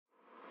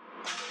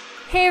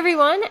Hey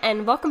everyone,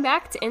 and welcome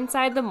back to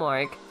Inside the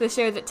Morgue, the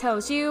show that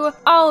tells you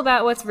all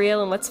about what's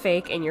real and what's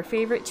fake in your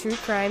favorite true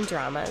crime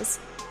dramas.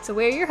 So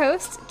we're your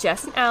hosts,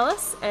 Jess and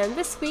Alice, and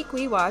this week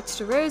we watched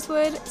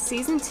Rosewood,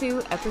 Season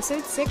 2,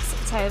 Episode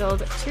 6,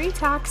 titled Tree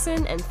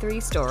Toxin and Three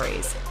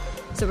Stories.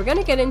 So we're going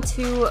to get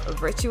into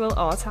ritual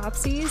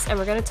autopsies, and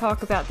we're going to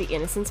talk about the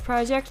Innocence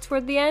Project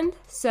toward the end,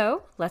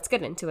 so let's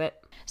get into it.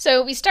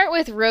 So we start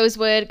with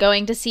Rosewood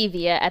going to see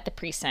Via at the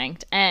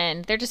precinct,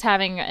 and they're just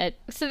having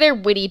their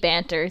witty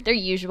banter, their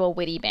usual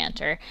witty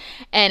banter,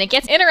 and it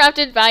gets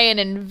interrupted by an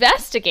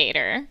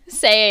investigator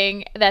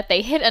saying that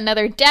they hit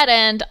another dead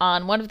end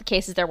on one of the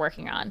cases they're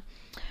working on.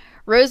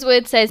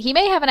 Rosewood says he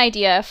may have an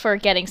idea for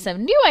getting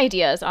some new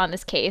ideas on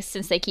this case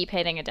since they keep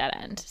hitting a dead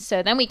end.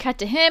 So then we cut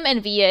to him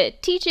and Via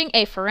teaching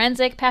a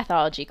forensic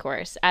pathology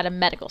course at a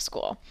medical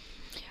school.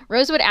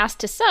 Rosewood asked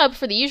to sub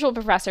for the usual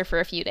professor for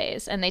a few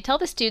days, and they tell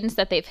the students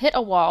that they've hit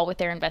a wall with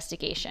their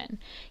investigation.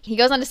 He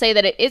goes on to say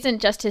that it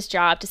isn't just his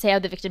job to say how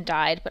the victim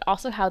died, but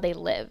also how they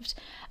lived.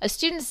 A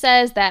student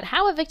says that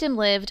how a victim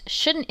lived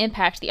shouldn't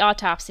impact the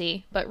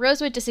autopsy, but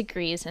Rosewood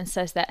disagrees and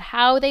says that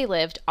how they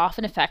lived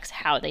often affects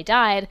how they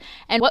died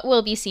and what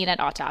will be seen at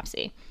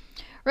autopsy.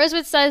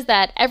 Rosewood says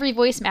that every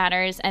voice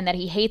matters and that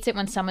he hates it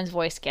when someone's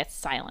voice gets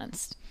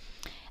silenced.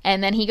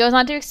 And then he goes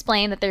on to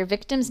explain that their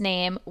victim's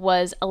name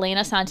was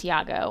Elena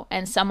Santiago,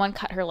 and someone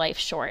cut her life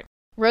short.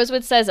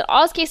 Rosewood says that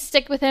all his cases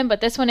stick with him, but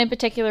this one in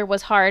particular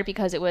was hard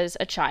because it was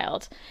a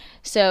child.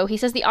 So he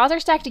says the odds are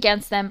stacked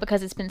against them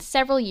because it's been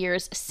several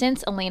years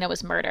since Elena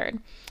was murdered.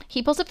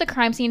 He pulls up the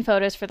crime scene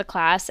photos for the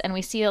class, and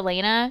we see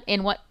Elena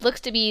in what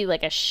looks to be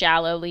like a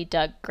shallowly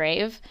dug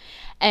grave.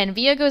 And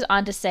Via goes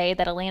on to say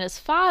that Elena's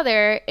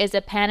father is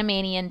a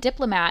Panamanian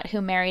diplomat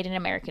who married an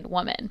American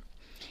woman.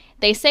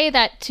 They say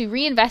that to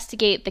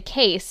reinvestigate the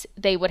case,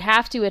 they would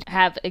have to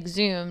have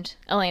exhumed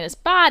Elena's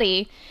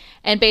body.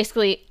 And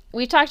basically,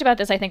 we've talked about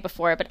this, I think,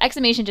 before, but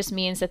exhumation just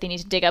means that they need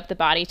to dig up the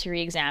body to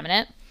re-examine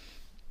it.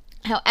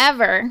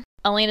 However,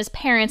 Elena's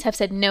parents have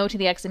said no to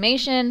the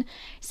exhumation,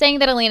 saying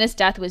that Elena's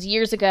death was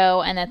years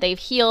ago and that they've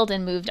healed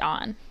and moved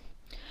on.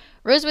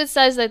 Rosewood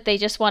says that they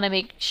just want to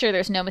make sure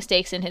there's no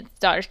mistakes in his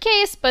daughter's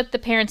case, but the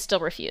parents still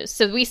refuse.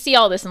 So we see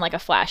all this in like a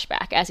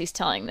flashback as he's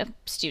telling the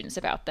students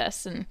about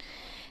this, and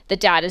the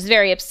dad is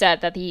very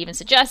upset that he even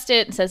suggested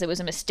it and says it was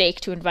a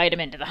mistake to invite him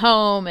into the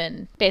home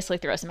and basically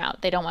throws him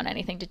out. They don't want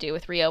anything to do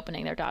with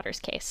reopening their daughter's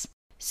case.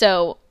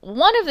 So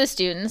one of the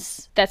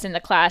students that's in the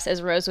class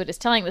as Rosewood is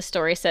telling the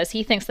story says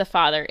he thinks the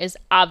father is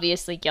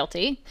obviously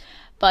guilty,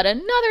 but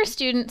another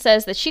student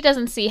says that she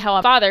doesn't see how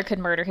a father could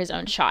murder his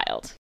own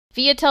child.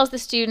 Via tells the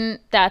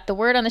student that the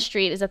word on the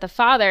street is that the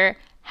father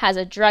has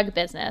a drug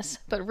business,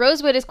 but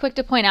Rosewood is quick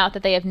to point out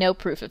that they have no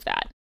proof of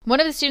that. One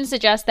of the students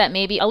suggests that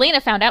maybe Elena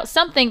found out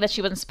something that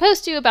she wasn't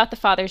supposed to about the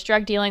father's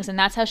drug dealings, and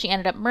that's how she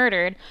ended up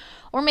murdered.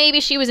 Or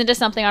maybe she was into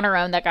something on her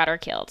own that got her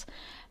killed.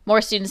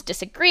 More students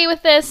disagree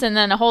with this, and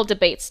then a whole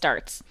debate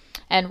starts.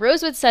 And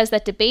Rosewood says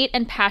that debate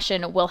and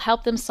passion will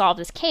help them solve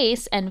this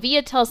case, and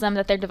Via tells them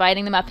that they're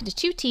dividing them up into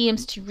two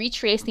teams to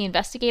retrace the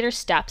investigators'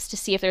 steps to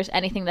see if there's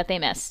anything that they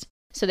missed.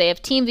 So they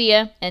have Team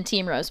Via and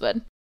Team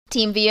Rosewood.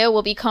 Team Via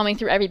will be combing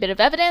through every bit of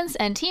evidence,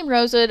 and Team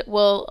Rosewood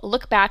will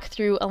look back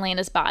through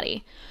Elena's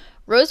body.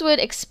 Rosewood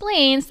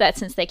explains that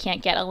since they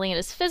can't get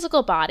Elena's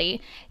physical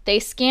body, they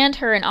scanned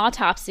her in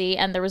autopsy,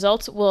 and the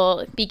results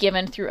will be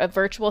given through a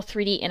virtual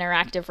 3D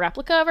interactive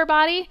replica of her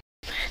body.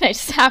 And I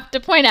just have to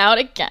point out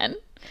again,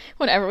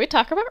 whenever we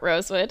talk about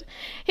Rosewood,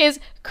 his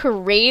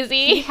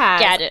crazy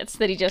gadgets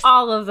that he just...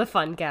 all of the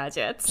fun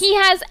gadgets. He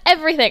has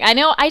everything. I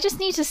know, I just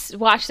need to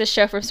watch this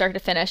show from start to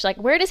finish. Like,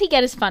 where does he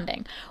get his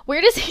funding? Where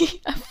does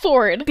he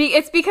afford?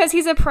 It's because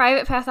he's a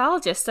private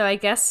pathologist, so I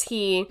guess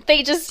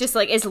they just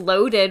like is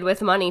loaded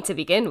with money to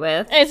begin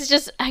with. It's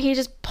just, he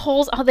just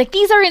pulls all, like,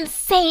 these are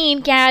insane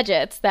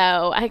gadgets,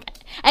 though. And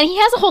he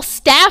has a whole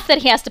staff that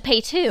he has to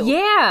pay, too.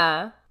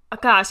 Yeah. Oh,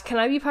 gosh, can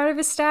I be part of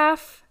his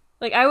staff?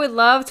 Like, I would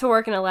love to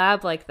work in a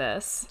lab like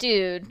this.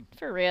 Dude,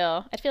 for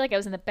real. I feel like I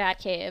was in the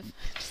Batcave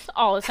just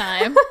all the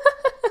time.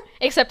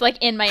 Except, like,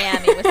 in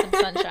Miami with some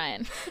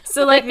sunshine.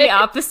 So, like, the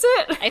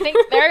opposite? I think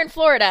they're in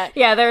Florida.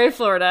 Yeah, they're in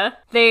Florida.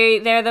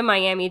 They're the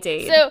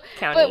Miami-Dade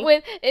County.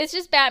 But it's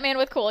just Batman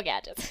with cool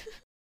gadgets.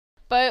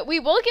 But we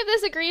will give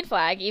this a green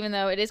flag, even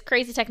though it is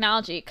crazy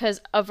technology, because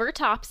a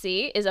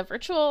virtopsy is a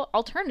virtual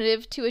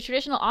alternative to a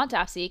traditional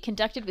autopsy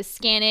conducted with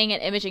scanning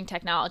and imaging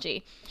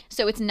technology.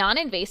 So it's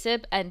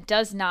non-invasive and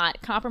does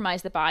not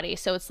compromise the body,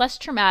 so it's less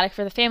traumatic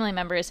for the family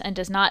members and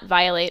does not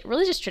violate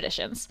religious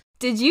traditions.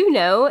 Did you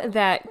know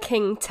that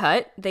King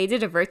Tut, they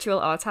did a virtual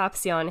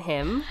autopsy on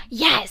him?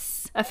 Yes!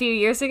 A few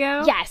years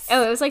ago? Yes.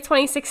 Oh, it was like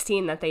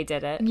 2016 that they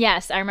did it.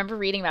 Yes, I remember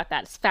reading about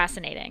that. It's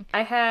fascinating.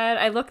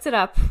 I looked it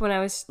up when I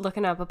was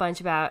looking up a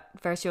bunch about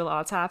virtual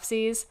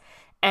autopsies,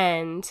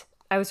 and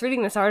I was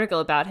reading this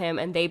article about him,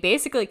 and they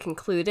basically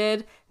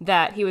concluded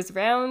that he was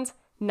around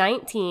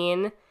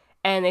 19,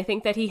 and they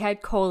think that he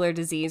had Kohler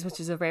disease, which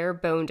is a rare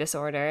bone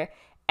disorder,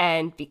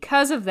 and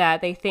because of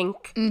that, they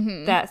think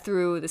that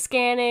through the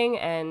scanning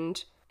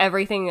and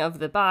everything of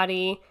the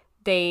body,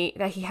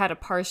 that he had a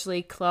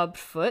partially clubbed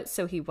foot,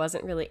 so he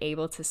wasn't really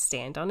able to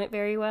stand on it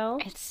very well.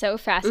 It's so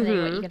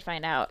fascinating what you can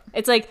find out.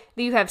 It's like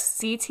you have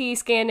CT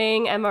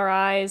scanning,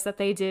 MRIs that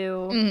they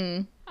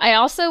do. I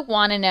also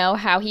want to know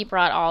how he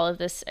brought all of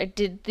this.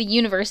 Did the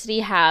university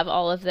have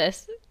all of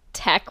this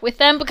tech with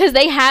them? Because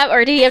they have,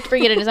 or did he have to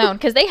bring it in his own?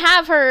 Because they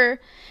have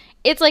her,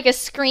 it's like a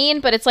screen,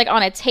 but it's like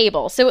on a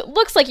table. So it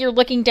looks like you're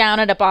looking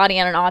down at a body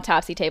on an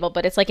autopsy table,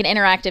 but it's like an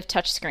interactive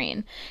touch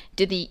screen.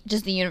 Does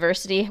the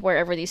university,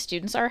 wherever these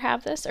students are,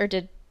 have this? Or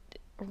did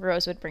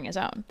Rosewood bring his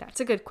own? That's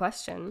a good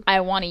question.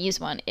 I want to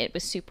use one. It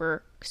was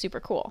super, super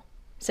cool.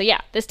 So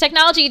yeah, this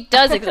technology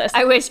does exist.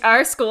 I wish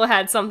our school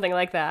had something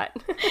like that.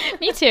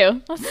 Me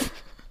too. We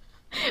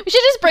should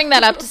just bring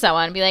that up to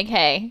someone and be like,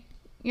 hey,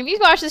 if you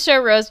watch the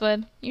show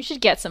Rosewood, you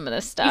should get some of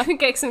this stuff. You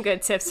can get some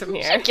good tips from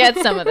here. You should get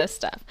some of this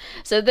stuff.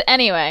 So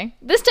anyway,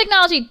 this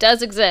technology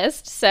does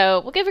exist,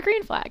 so we'll give a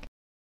green flag.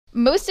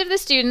 Most of the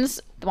students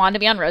want to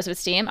be on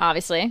Rosewood's team,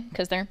 obviously,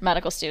 because they're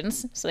medical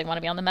students, so they want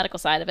to be on the medical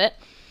side of it.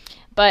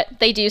 But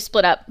they do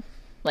split up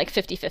like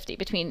 50-50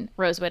 between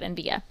Rosewood and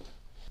Via.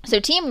 So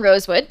Team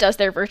Rosewood does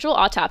their virtual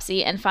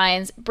autopsy and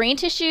finds brain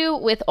tissue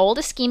with old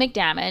ischemic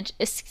damage.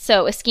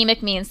 So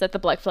ischemic means that the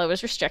blood flow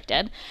was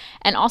restricted.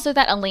 And also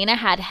that Elena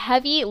had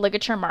heavy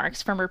ligature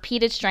marks from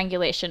repeated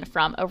strangulation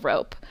from a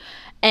rope.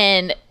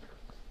 And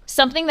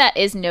something that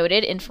is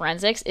noted in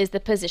forensics is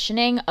the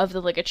positioning of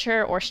the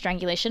ligature or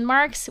strangulation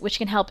marks, which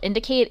can help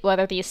indicate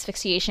whether the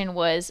asphyxiation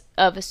was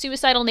of a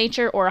suicidal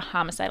nature or a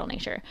homicidal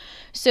nature.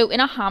 So in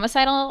a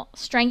homicidal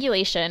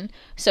strangulation,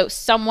 so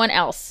someone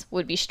else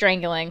would be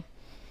strangling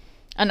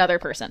another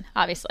person,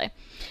 obviously.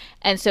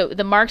 And so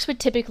the marks would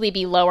typically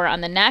be lower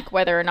on the neck,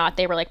 whether or not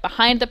they were like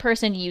behind the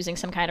person using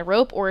some kind of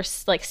rope or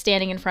like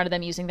standing in front of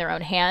them using their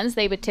own hands.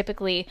 They would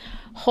typically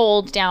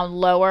hold down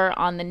lower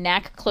on the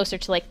neck, closer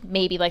to like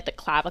maybe like the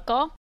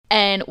clavicle.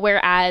 And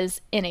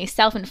whereas in a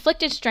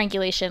self-inflicted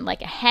strangulation,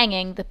 like a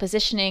hanging, the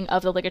positioning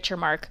of the ligature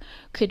mark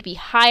could be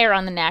higher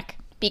on the neck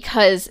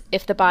because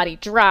if the body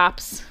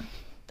drops,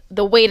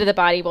 the weight of the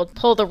body will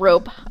pull the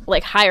rope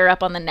like higher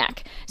up on the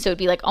neck. So it'd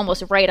be like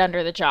almost right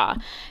under the jaw.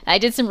 I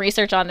did some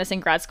research on this in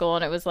grad school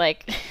and it was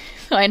like,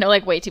 I know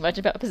like way too much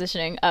about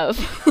positioning of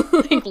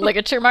like,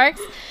 ligature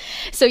marks.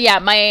 So yeah,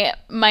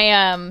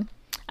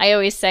 I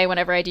always say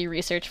whenever I do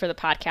research for the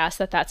podcast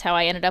that that's how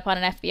I ended up on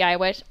an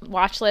FBI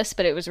watch list,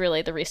 but it was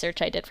really the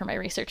research I did for my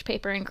research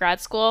paper in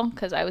grad school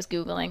because I was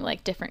Googling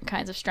like different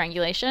kinds of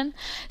strangulation.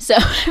 So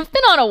I've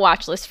been on a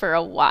watch list for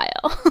a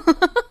while.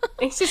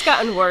 It's just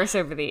gotten worse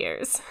over the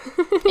years.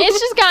 It's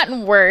just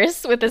gotten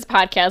worse with this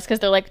podcast because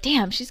they're like,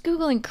 damn, she's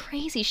Googling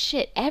crazy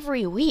shit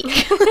every week.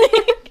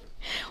 Like,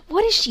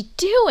 what is she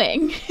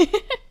doing?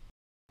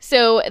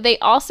 So they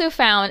also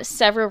found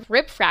several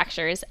rib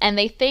fractures, and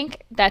they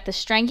think that the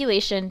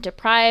strangulation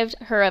deprived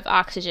her of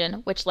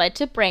oxygen, which led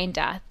to brain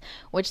death,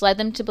 which led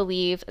them to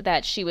believe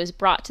that she was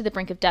brought to the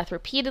brink of death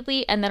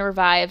repeatedly and then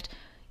revived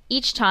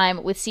each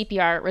time with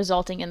CPR,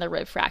 resulting in the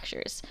rib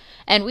fractures.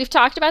 And we've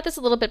talked about this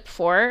a little bit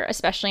before,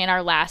 especially in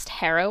our last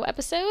Harrow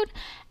episode.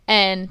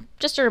 And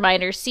just a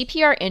reminder,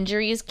 CPR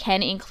injuries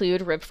can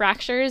include rib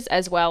fractures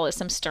as well as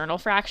some sternal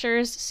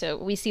fractures. So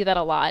we see that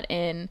a lot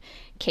in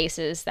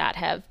cases that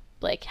have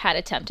like had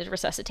attempted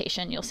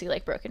resuscitation. You'll see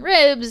like broken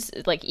ribs,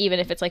 like even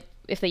if it's like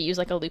if they use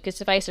like a Lucas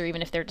device or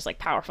even if they're just like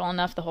powerful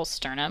enough, the whole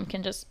sternum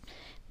can just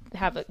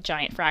have a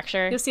giant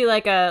fracture. You'll see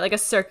like a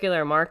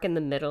circular mark in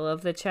the middle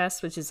of the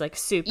chest, which is like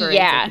super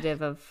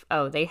indicative of,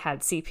 oh, they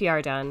had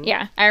CPR done.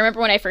 Yeah. I remember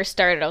when I first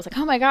started, I was like,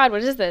 oh my God,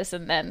 what is this?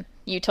 And then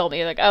you told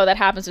me like, oh, that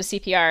happens with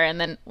CPR. And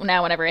then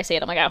now whenever I say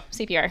it, I'm like, oh,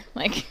 CPR.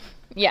 Like,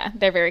 yeah,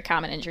 they're very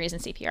common injuries in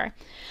CPR.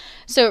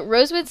 So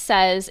Rosewood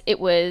says it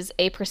was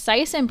a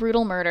precise and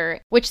brutal murder,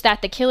 which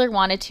that the killer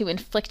wanted to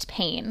inflict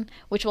pain,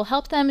 which will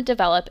help them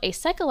develop a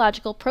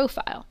psychological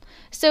profile.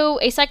 So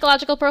a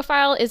psychological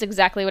profile is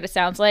exactly what it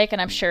sounds like,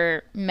 and I'm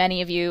sure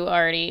many of you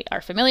already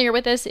are familiar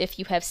with this if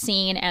you have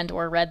seen and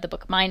or read the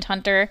book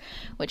Mindhunter,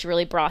 which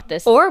really brought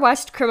this. Or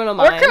watched Criminal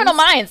Minds. Or Criminal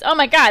Minds. Oh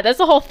my God, that's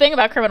the whole thing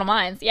about Criminal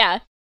Minds. Yeah.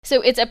 So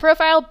it's a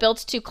profile built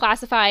to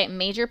classify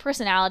major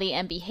personality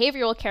and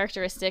behavioral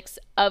characteristics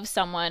of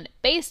someone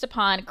based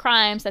upon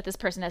crimes that this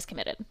person has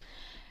committed.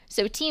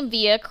 So Team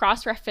Via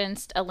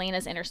cross-referenced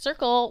Elena's inner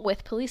circle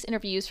with police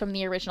interviews from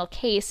the original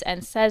case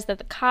and says that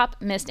the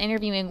cop missed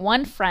interviewing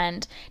one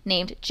friend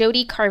named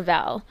Jody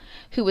Carvel,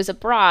 who was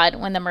abroad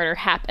when the murder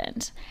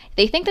happened.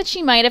 They think that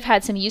she might have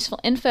had some useful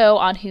info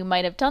on who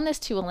might have done this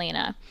to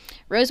Elena.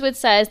 Rosewood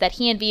says that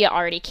he and Via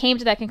already came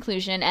to that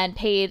conclusion and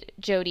paid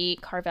Jody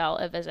Carvel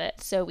a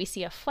visit. So we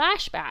see a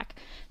flashback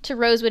to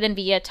Rosewood and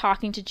Via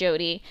talking to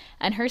Jody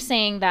and her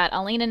saying that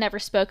Elena never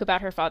spoke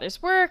about her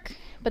father's work,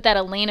 but that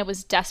Elena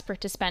was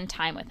desperate to spend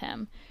time with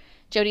him.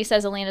 Jody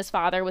says Elena's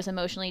father was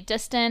emotionally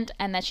distant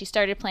and that she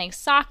started playing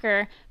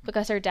soccer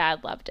because her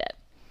dad loved it.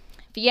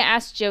 Via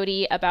asked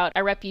Jody about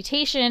a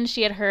reputation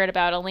she had heard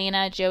about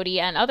Elena, Jody,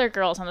 and other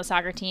girls on the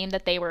soccer team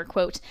that they were,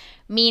 quote,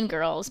 mean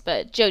girls,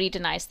 but Jody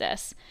denies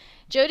this.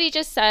 Jody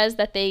just says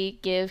that they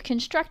give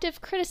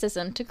constructive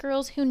criticism to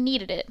girls who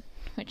needed it,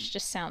 which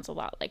just sounds a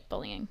lot like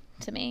bullying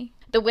to me.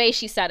 The way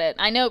she said it.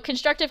 I know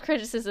constructive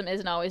criticism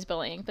isn't always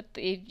bullying, but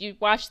you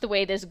watch the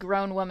way this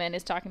grown woman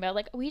is talking about,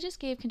 like, we just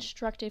gave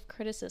constructive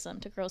criticism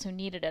to girls who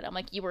needed it. I'm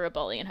like, you were a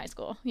bully in high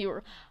school. You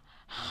were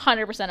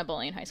 100% a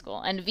bully in high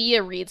school. And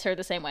Via reads her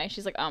the same way.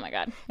 She's like, oh my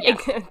God. Yeah.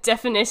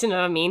 Definition of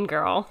a mean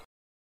girl.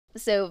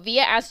 So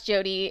Via asked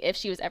Jody if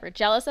she was ever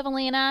jealous of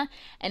Elena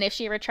and if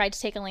she ever tried to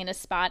take Elena's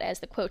spot as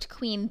the, quote,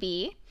 queen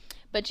bee.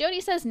 But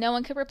Jody says no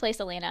one could replace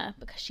Elena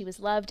because she was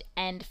loved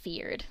and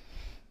feared.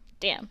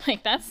 Damn,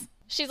 like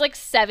she's like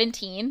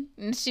 17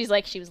 and she's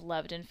like, she was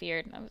loved and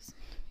feared. And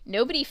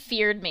nobody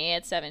feared me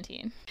at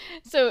 17.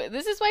 So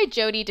this is why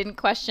Jody didn't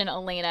question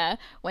Elena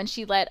when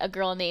she let a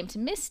girl named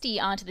Misty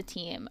onto the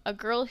team, a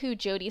girl who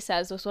Jody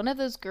says was one of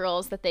those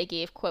girls that they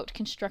gave, quote,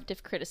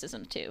 constructive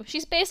criticism to.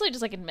 She's basically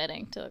just like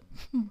admitting to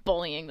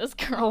bullying this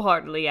girl.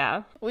 Wholeheartedly,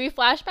 yeah. We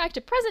flash back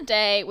to present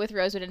day with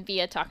Rosewood and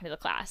Via talking to the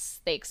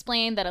class. They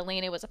explained that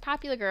Elena was a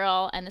popular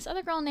girl and this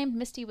other girl named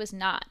Misty was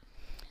not.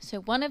 So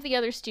one of the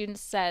other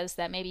students says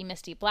that maybe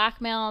Misty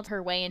blackmailed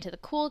her way into the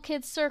cool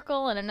kids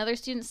circle, and another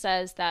student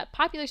says that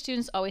popular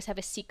students always have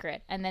a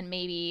secret, and then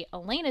maybe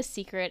Elena's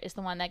secret is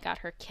the one that got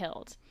her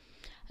killed.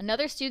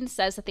 Another student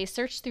says that they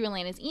searched through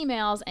Elena's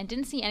emails and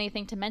didn't see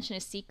anything to mention a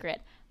secret,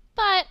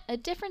 but a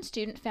different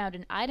student found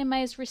an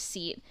itemized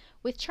receipt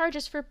with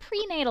charges for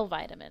prenatal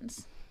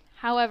vitamins.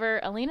 However,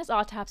 Elena's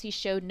autopsy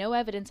showed no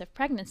evidence of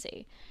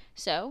pregnancy,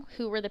 so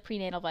who were the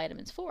prenatal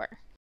vitamins for?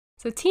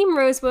 So Team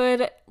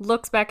Rosewood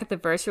looks back at the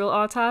virtual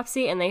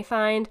autopsy and they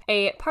find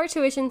a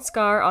parturition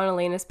scar on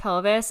Elena's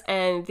pelvis,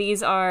 and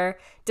these are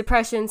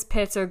depressions,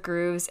 pits, or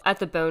grooves at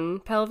the bone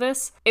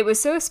pelvis. It was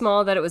so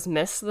small that it was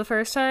missed the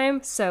first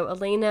time, so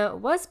Elena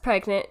was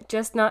pregnant,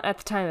 just not at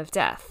the time of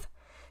death.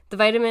 The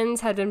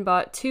vitamins had been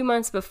bought 2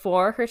 months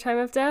before her time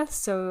of death,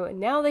 so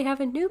now they have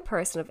a new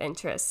person of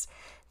interest,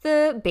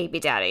 the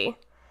baby daddy.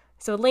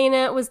 So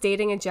Elena was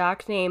dating a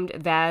jock named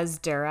Vaz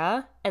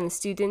Dura, and the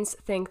students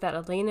think that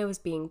Elena was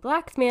being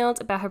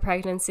blackmailed about her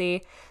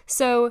pregnancy,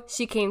 so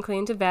she came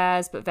clean to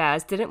Vaz, but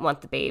Vaz didn't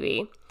want the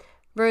baby.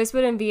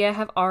 Rosewood and Via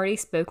have already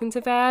spoken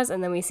to Vaz,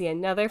 and then we see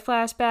another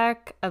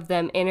flashback of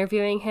them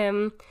interviewing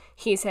him.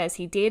 He says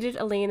he dated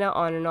Elena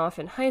on and off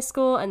in high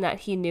school and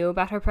that he knew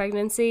about her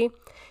pregnancy.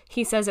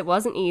 He says it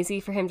wasn't easy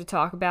for him to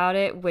talk about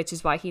it, which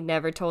is why he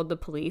never told the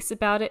police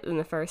about it in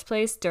the first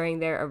place during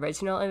their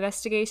original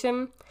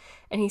investigation.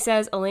 And he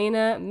says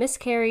Elena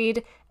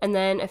miscarried, and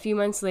then a few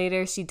months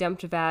later she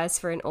dumped Vaz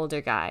for an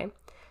older guy.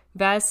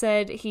 Vaz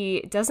said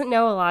he doesn't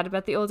know a lot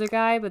about the older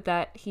guy, but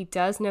that he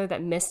does know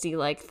that Misty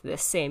liked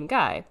this same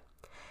guy.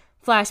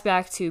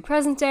 Flashback to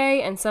present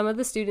day, and some of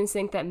the students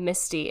think that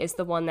Misty is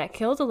the one that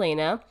killed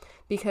Elena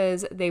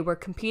because they were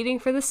competing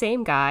for the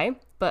same guy,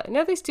 but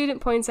another student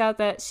points out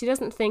that she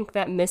doesn't think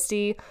that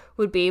Misty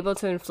would be able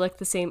to inflict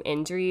the same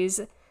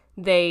injuries,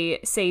 they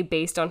say,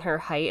 based on her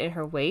height and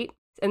her weight.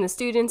 And the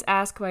students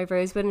ask why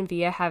Rosewood and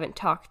Via haven't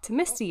talked to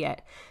Misty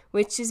yet,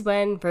 which is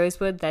when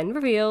Rosewood then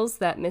reveals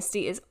that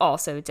Misty is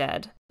also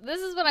dead.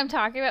 This is what I'm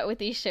talking about with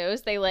these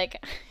shows. They,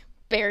 like,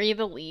 bury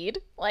the lead.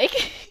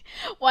 Like,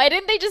 why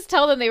didn't they just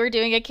tell them they were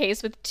doing a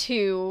case with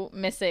 2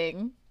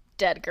 missing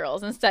dead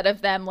girls instead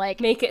of them, like...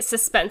 Make it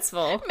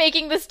suspenseful.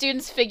 Making the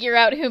students figure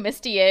out who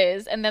Misty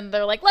is, and then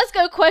they're like, let's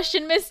go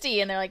question Misty,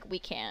 and they're like, we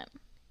can't.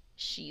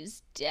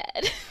 She's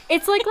dead.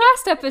 It's like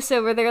last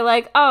episode where they're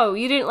like, oh,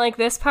 you didn't like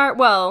this part?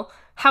 Well...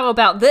 how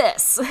about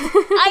this?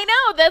 I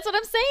know, that's what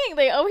I'm saying.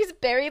 They always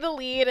bury the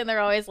lead and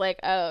they're always like,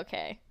 oh,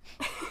 okay.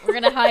 We're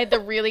going to hide the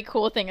really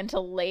cool thing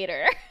until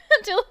later.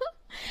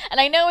 And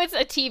I know it's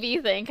a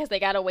TV thing because they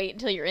got to wait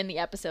until you're in the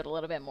episode a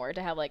little bit more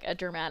to have like a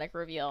dramatic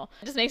reveal.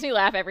 It just makes me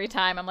laugh every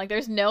time. I'm like,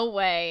 there's no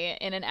way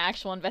in an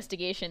actual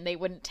investigation they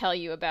wouldn't tell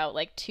you about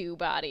like 2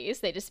 bodies.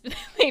 They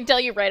tell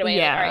you right away,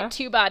 yeah. Like, all right,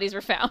 2 bodies were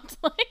found.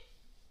 Like,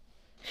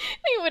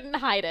 they wouldn't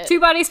hide it.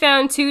 2 bodies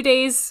found, 2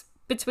 days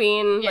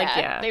between,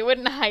 they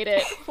wouldn't hide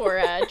it for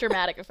a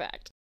dramatic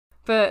effect.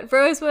 But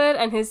Rosewood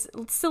and his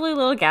silly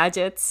little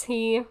gadgets,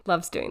 he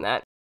loves doing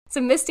that.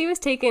 So Misty was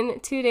taken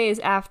 2 days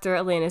after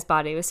Elena's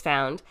body was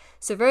found.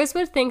 So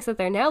Rosewood thinks that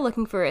they're now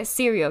looking for a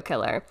serial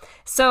killer.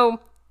 So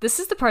this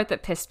is the part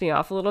that pissed me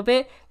off a little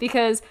bit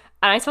because,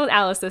 and I told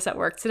Alice this at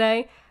work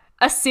today,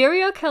 a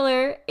serial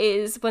killer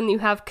is when you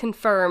have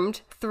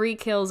confirmed 3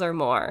 kills or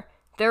more.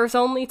 There's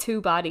only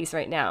 2 bodies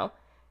right now.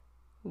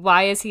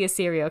 Why is he a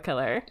serial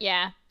killer?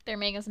 Yeah. They're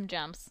making some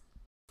jumps.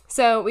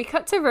 So we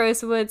cut to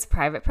Rosewood's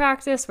private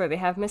practice where they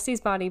have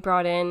Misty's body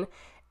brought in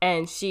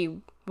and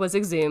she was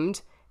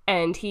exhumed,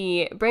 and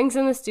he brings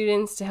in the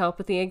students to help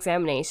with the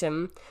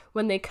examination.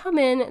 When they come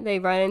in, they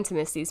run into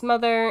Misty's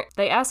mother.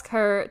 They ask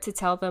her to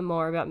tell them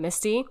more about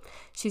Misty.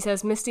 She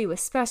says Misty was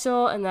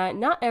special and that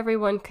not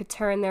everyone could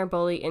turn their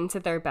bully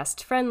into their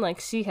best friend like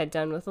she had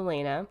done with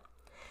Elena.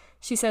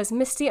 She says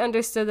Misty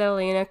understood that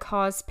Elena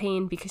caused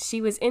pain because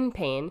she was in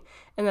pain,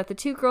 and that the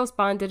 2 girls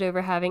bonded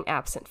over having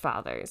absent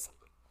fathers.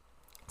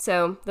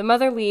 So the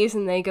mother leaves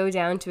and they go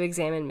down to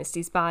examine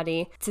Misty's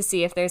body to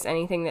see if there's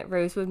anything that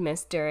Rosewood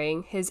missed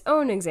during his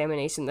own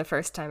examination the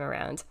first time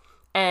around.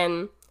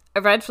 And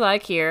a red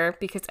flag here,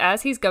 because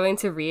as he's going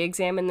to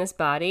re-examine this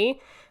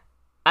body,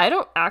 I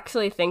don't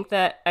actually think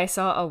that I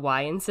saw a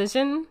Y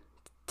incision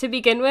to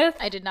begin with.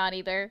 I did not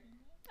either.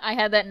 I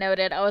had that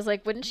noted. I was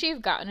like, wouldn't she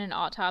have gotten an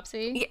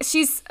autopsy? Yeah,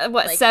 she's,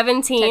 what, like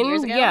 17? 10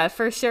 years ago? Yeah,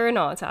 for sure an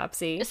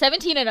autopsy.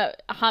 17 in a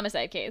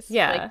homicide case.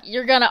 Yeah. Like,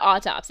 you're gonna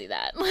autopsy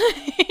that.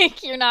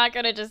 Like, you're not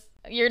gonna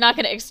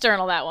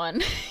external that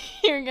one.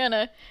 You're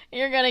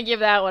gonna give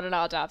that one an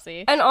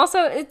autopsy. And also,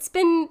 it's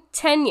been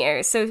 10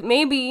 years, so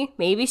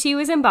maybe she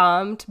was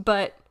embalmed,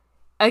 but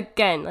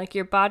again, like,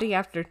 your body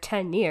after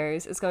 10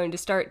 years is going to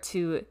start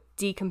to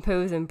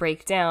decompose and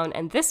break down,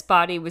 and this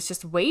body was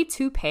just way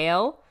too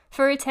pale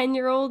for a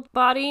 10-year-old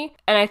body,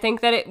 and I think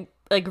that it,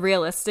 like,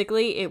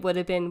 realistically, it would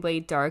have been way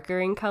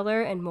darker in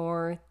color and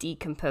more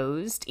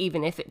decomposed,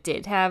 even if it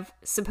did have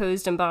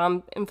supposed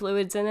embalmed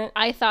fluids in it.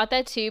 I thought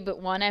that too,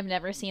 but one, I've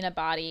never seen a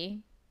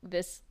body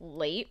this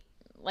late,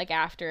 like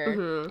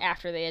after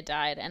they had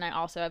died, and I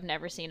also have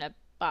never seen a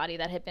body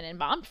that had been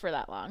embalmed for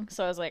that long.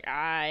 So I was like,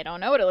 I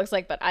don't know what it looks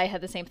like, but I had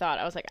the same thought.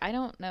 I was like, I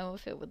don't know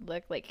if it would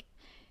look like.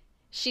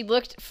 She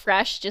looked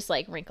fresh, just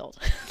like wrinkled.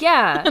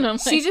 Yeah, like,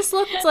 she just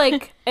looked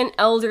like an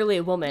elderly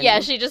woman.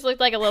 Yeah, she just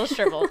looked like a little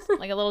shriveled,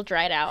 like a little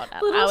dried out.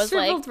 I was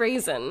shriveled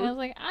raisin. I was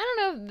like, I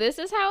don't know if this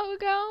is how it would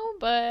go,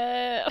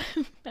 but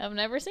I've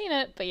never seen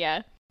it. But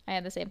yeah, I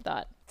had the same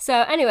thought.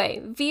 So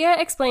anyway, Via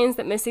explains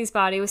that Misty's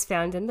body was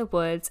found in the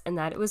woods and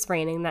that it was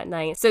raining that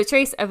night, so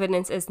trace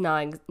evidence is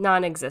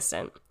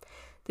non-existent.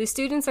 The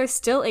students are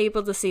still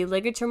able to see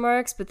ligature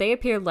marks, but they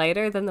appear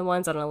lighter than the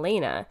ones on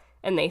Elena,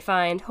 and they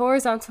find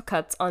horizontal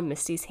cuts on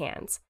Misty's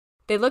hands.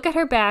 They look at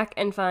her back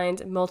and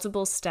find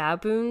multiple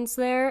stab wounds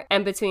there,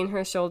 and between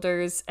her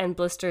shoulders and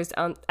blisters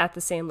at the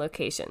same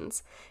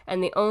locations.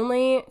 And the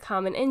only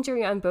common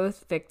injury on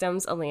both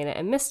victims, Elena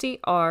and Misty,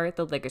 are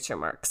the ligature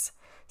marks.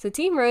 So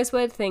Team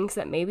Rosewood thinks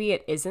that maybe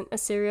it isn't a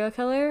serial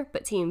killer,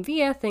 but Team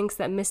Via thinks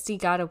that Misty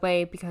got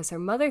away because her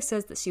mother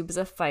says that she was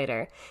a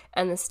fighter,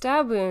 and the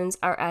stab wounds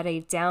are at a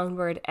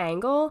downward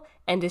angle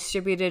and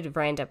distributed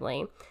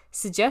randomly,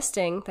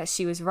 suggesting that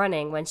she was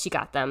running when she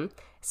got them.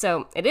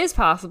 So it is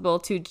possible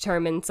to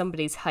determine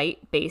somebody's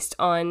height based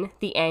on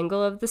the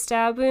angle of the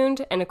stab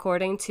wound, and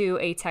according to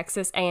a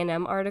Texas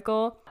A&M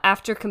article,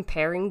 after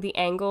comparing the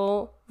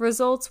angle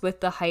results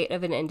with the height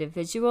of an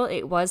individual,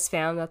 it was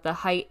found that the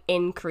height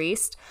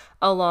increased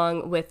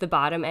along with the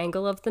bottom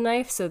angle of the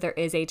knife, so there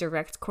is a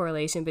direct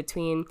correlation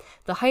between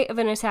the height of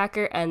an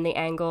attacker and the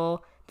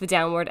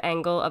downward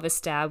angle of a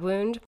stab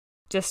wound.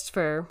 Just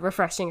for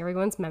refreshing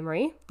everyone's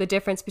memory, the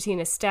difference between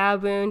a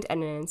stab wound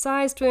and an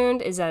incised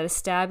wound is that a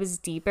stab is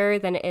deeper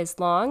than it is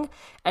long,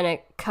 and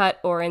a cut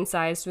or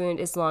incised wound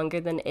is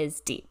longer than it is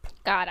deep.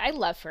 God, I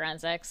love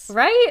forensics.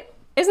 Right?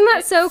 Isn't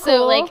that so cool?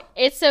 So, like,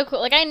 it's so cool.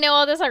 Like, I know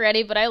all this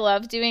already, but I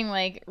love doing,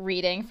 like,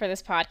 reading for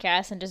this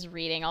podcast and just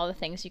reading all the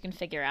things you can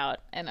figure out.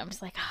 And I'm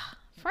just like,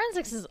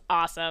 forensics is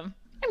awesome.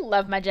 I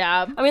love my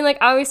job. I mean, like,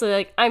 obviously,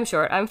 like, I'm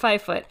short. I'm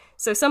 5 foot.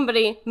 So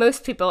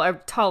most people are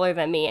taller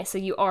than me. So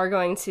you are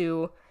going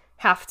to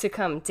have to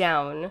come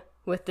down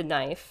with the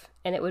knife,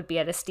 and it would be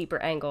at a steeper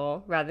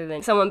angle rather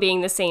than someone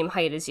being the same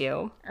height as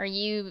you. Are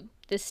you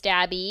the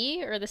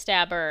stabby or the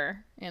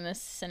stabber in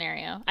this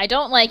scenario? I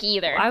don't like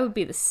either. Well, I would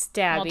be the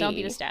stabby. Well, don't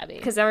be the stabby.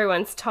 Because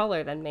everyone's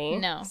taller than me.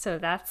 No. So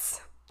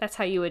that's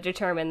how you would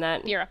determine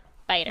that you're a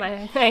fighter.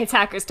 My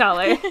attacker's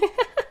taller.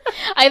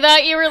 I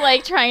thought you were,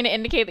 like, trying to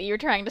indicate that you were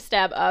trying to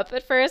stab up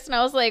at first, and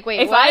I was like,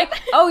 wait, what?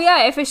 Oh,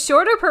 yeah, if a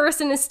shorter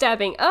person is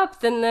stabbing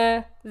up, then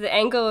the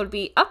angle would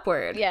be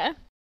upward. Yeah.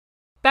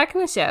 Back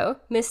in the show,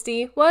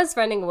 Misty was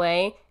running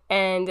away,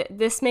 and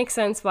this makes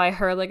sense why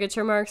her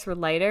ligature marks were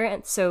lighter,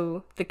 and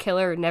so the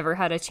killer never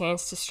had a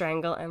chance to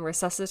strangle and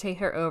resuscitate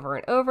her over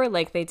and over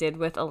like they did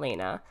with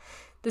Elena.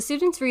 The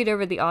students read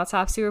over the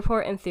autopsy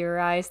report and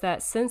theorize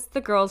that since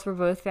the girls were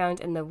both found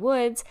in the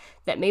woods,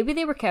 that maybe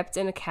they were kept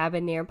in a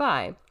cabin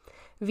nearby.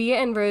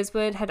 Via and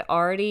Rosewood had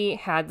already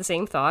had the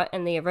same thought,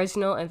 and the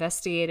original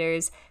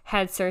investigators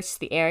had searched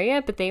the area,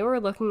 but they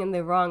were looking in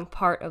the wrong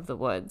part of the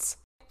woods.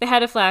 They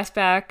had a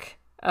flashback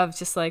of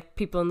just, like,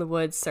 people in the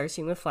woods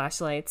searching with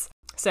flashlights.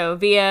 So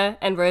Via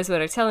and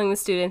Rosewood are telling the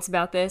students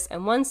about this,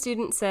 and one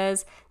student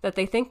says that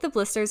they think the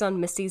blisters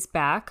on Misty's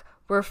back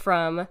were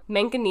from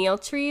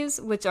manganiel trees,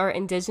 which are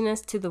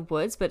indigenous to the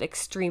woods but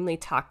extremely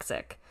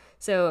toxic.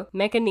 So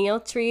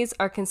manganiel trees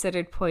are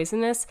considered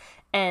poisonous,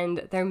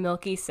 and their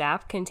milky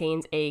sap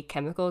contains a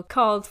chemical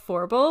called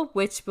phorbol,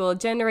 which will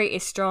generate a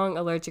strong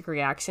allergic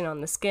reaction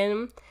on the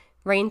skin.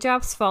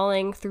 Raindrops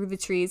falling through the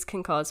trees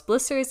can cause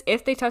blisters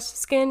if they touch the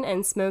skin,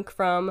 and smoke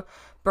from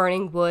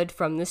burning wood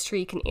from this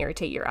tree can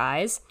irritate your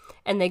eyes.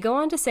 And they go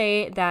on to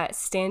say that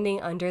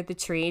standing under the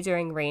tree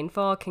during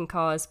rainfall can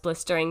cause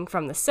blistering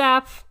from the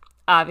sap.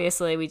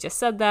 Obviously, we just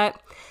said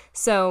that.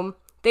 So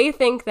they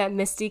think that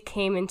Misty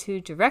came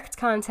into direct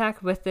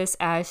contact with this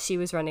as she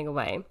was running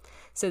away.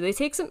 So they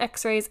take some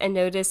x-rays and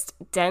noticed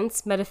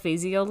dense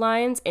metaphyseal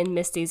lines in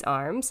Misty's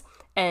arms,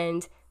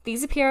 and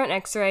these appear on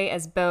x-ray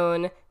as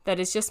bone that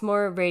is just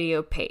more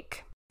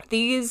radiopaque.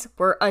 These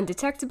were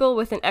undetectable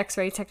with an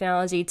X-ray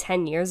technology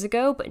 10 years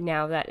ago, but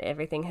now that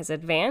everything has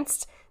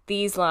advanced,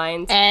 these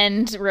lines...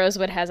 And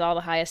Rosewood has all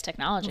the highest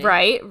technology.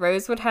 Right,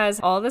 Rosewood has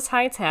all this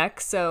high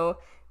tech, so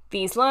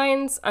these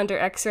lines under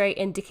X-ray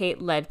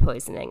indicate lead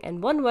poisoning.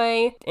 And one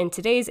way, in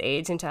today's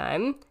age and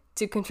time,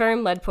 to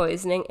confirm lead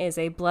poisoning is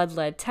a blood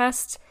lead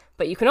test,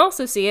 but you can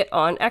also see it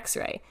on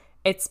X-ray.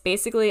 It's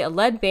basically a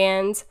lead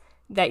band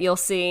that you'll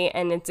see,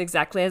 and it's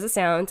exactly as it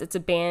sounds. It's a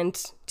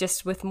band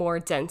just with more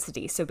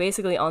density. So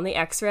basically on the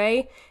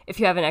X-ray, if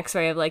you have an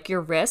X-ray of like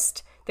your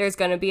wrist, there's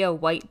going to be a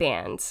white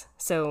band.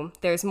 So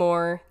there's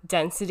more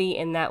density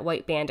in that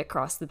white band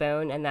across the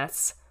bone, and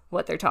that's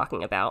what they're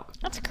talking about.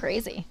 That's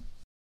crazy.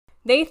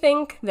 They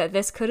think that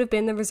this could have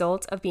been the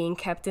result of being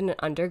kept in an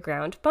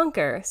underground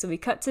bunker. So we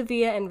cut to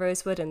Via and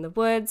Rosewood in the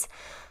woods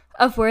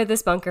of where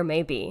this bunker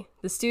may be.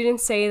 The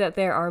students say that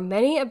there are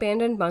many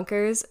abandoned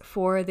bunkers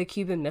for the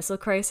Cuban Missile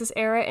Crisis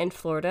era in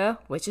Florida,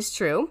 which is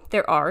true.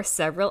 There are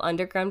several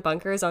underground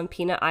bunkers on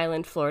Peanut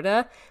Island,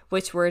 Florida,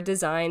 which were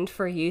designed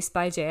for use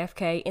by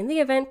JFK in the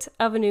event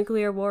of a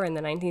nuclear war in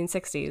the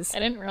 1960s. I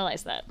didn't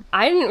realize that.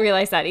 I didn't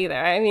realize that either.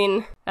 I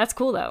mean, that's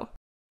cool though.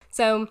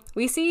 So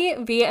we see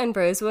Via and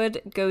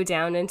Rosewood go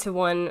down into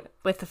one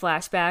with the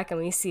flashback, and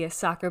we see a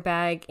soccer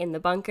bag in the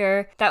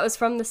bunker. That was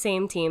from the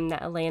same team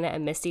that Elena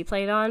and Misty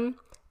played on.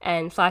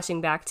 And flashing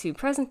back to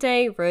present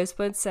day,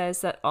 Rosewood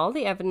says that all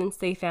the evidence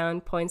they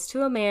found points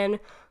to a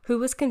man who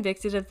was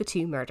convicted of the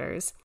 2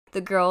 murders.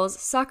 The girls'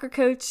 soccer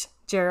coach,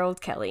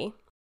 Gerald Kelly.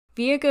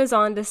 Via goes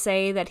on to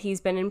say that he's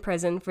been in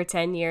prison for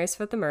 10 years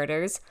for the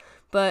murders,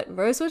 but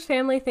Rosewood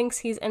family thinks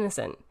he's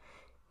innocent.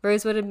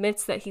 Rosewood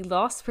admits that he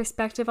lost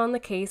perspective on the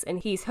case, and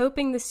he's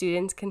hoping the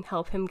students can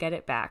help him get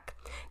it back.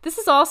 This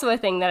is also a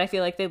thing that I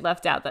feel like they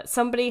left out, that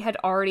somebody had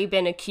already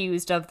been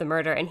accused of the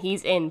murder and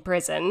he's in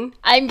prison.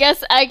 I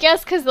guess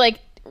because,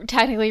 like,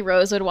 technically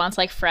Rosewood wants,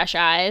 like, fresh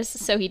eyes,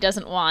 so he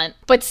doesn't want...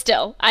 But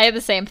still, I had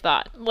the same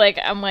thought. Like,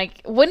 I'm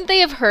like, wouldn't they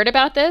have heard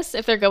about this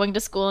if they're going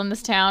to school in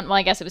this town? Well,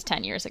 I guess it was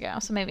 10 years ago,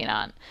 so maybe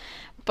not.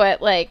 But,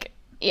 like,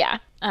 yeah,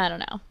 I don't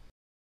know.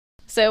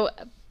 So...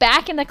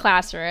 Back in the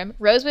classroom,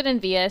 Rosewood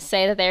and Via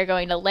say that they are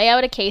going to lay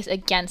out a case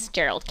against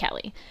Gerald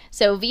Kelly.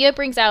 So Via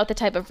brings out the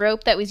type of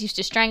rope that was used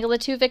to strangle the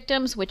 2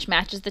 victims, which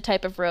matches the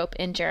type of rope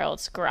in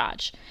Gerald's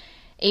garage.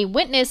 A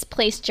witness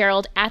placed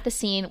Gerald at the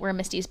scene where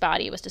Misty's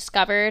body was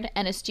discovered,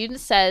 and a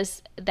student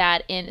says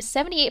that in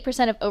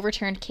 78% of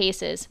overturned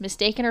cases,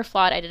 mistaken or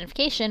flawed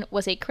identification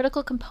was a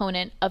critical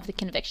component of the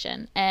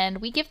conviction.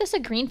 And we give this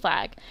a green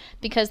flag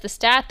because the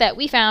stat that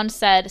we found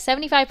said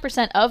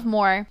 75% of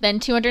more than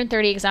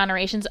 230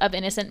 exonerations of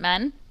innocent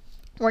men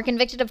were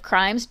convicted of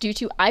crimes due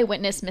to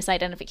eyewitness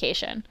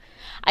misidentification.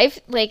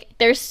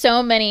 There's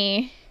so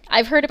many...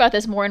 I've heard about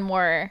this more and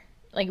more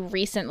like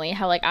recently,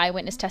 how like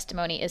eyewitness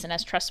testimony isn't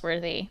as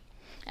trustworthy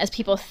as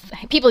people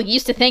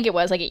used to think it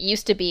was. Like, it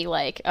used to be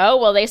like, oh,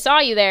 well, they saw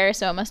you there,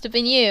 so it must have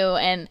been you,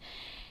 and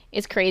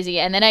it's crazy.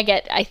 And then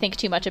I think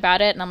too much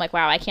about it, and I'm like,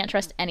 wow, I can't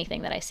trust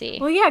anything that I see.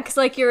 Well, yeah, because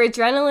like your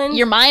adrenaline,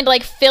 your mind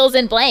like fills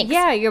in blanks.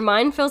 Yeah, your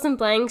mind fills in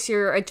blanks.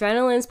 Your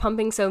adrenaline's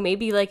pumping, so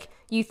maybe like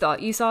you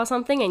thought you saw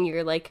something, and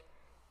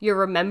you're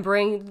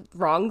remembering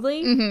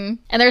wrongly. Mm-hmm.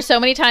 And there's so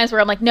many times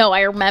where I'm like, no,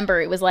 I remember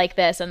it was like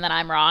this, and then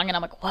I'm wrong, and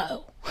I'm like,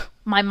 whoa.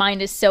 My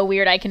mind is so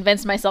weird. I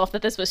convinced myself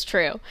that this was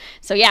true.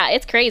 So yeah,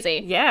 it's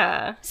crazy.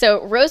 Yeah.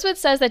 So Rosewood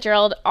says that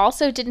Gerald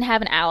also didn't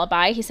have an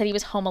alibi. He said he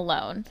was home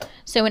alone.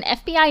 So an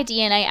FBI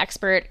DNA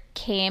expert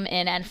came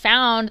in and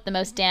found the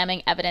most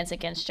damning evidence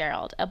against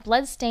Gerald, a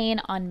blood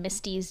stain on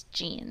Misty's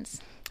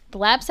jeans. The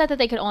lab said that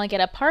they could only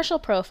get a partial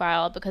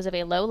profile because of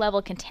a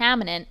low-level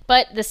contaminant,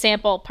 but the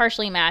sample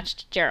partially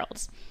matched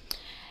Gerald's.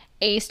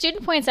 A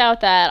student points out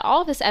that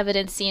all of this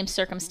evidence seems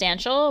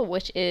circumstantial,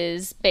 which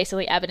is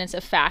basically evidence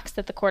of facts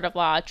that the court of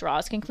law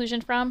draws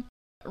conclusion from.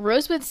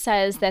 Rosewood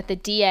says that the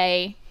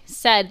DA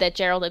said that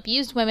Gerald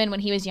abused women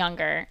when he was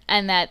younger,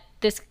 and that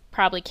this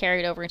probably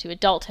carried over into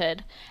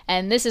adulthood,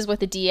 and this is what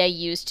the DA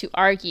used to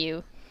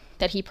argue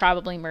that he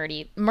probably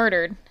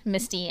murdered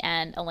Misty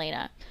and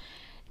Elena.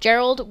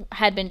 Gerald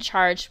had been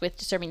charged with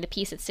disturbing the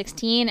peace at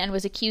 16 and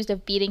was accused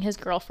of beating his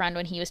girlfriend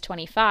when he was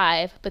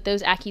 25, but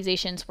those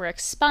accusations were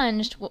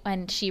expunged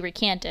when she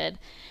recanted.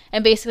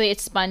 And basically,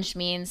 expunged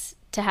means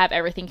to have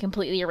everything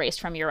completely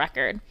erased from your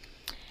record.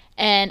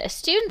 And a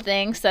student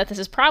thinks that this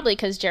is probably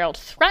because Gerald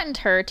threatened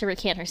her to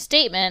recant her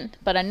statement,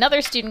 but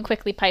another student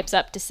quickly pipes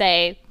up to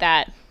say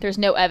that there's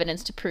no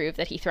evidence to prove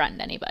that he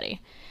threatened anybody.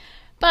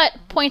 But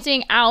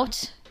pointing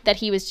out that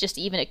he was just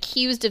even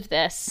accused of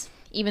this,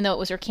 even though it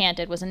was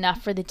recanted, was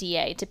enough for the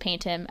DA to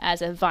paint him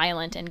as a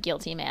violent and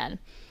guilty man.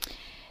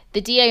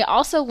 The DA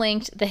also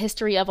linked the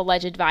history of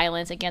alleged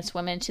violence against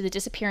women to the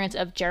disappearance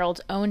of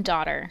Gerald's own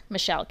daughter,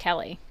 Michelle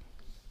Kelly.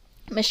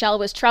 Michelle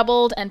was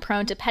troubled and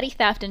prone to petty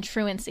theft and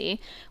truancy,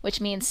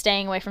 which means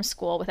staying away from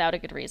school without a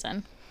good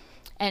reason.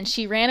 And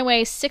she ran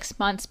away 6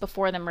 months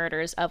before the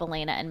murders of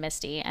Elena and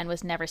Misty and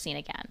was never seen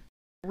again.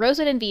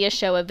 Rosewood and Via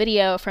show a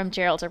video from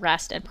Gerald's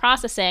arrest and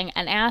processing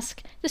and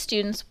ask the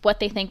students what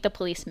they think the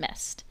police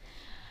missed.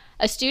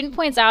 A student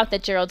points out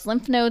that Gerald's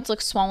lymph nodes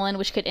look swollen,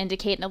 which could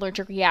indicate an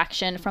allergic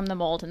reaction from the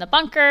mold in the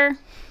bunker.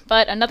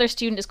 But another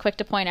student is quick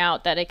to point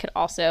out that it could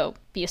also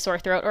be a sore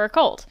throat or a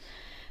cold,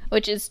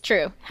 which is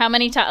true. How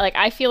many times, like,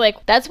 I feel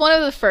like that's one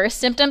of the first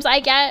symptoms I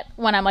get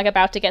when I'm, like,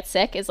 about to get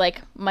sick is,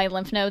 like, my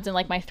lymph nodes and,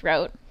 like, my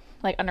throat,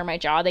 like, under my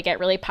jaw, they get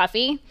really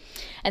puffy.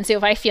 And so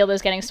if I feel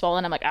those getting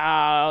swollen, I'm like,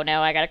 oh,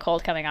 no, I got a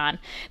cold coming on.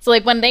 So,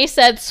 like, when they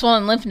said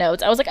swollen lymph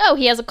nodes, I was like, oh,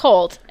 he has a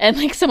cold. And,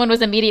 like, someone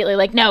was immediately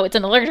like, no, it's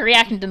an allergic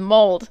reaction to the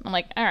mold. I'm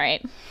like, all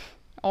right.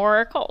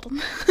 Or a cold.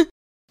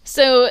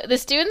 So the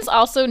students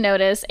also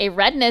notice a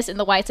redness in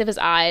the whites of his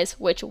eyes,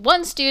 which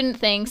one student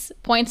thinks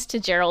points to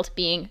Gerald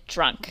being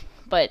drunk.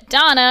 But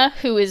Donna,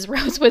 who is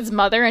Rosewood's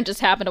mother and just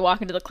happened to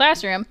walk into the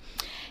classroom,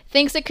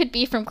 thinks it could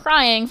be from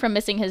crying from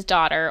missing his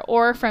daughter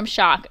or from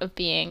shock of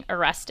being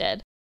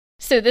arrested.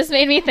 So this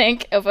made me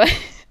think of a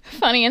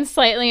funny and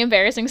slightly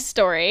embarrassing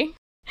story.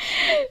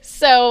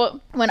 So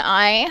when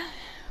I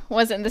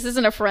wasn't, this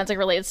isn't a forensic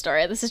related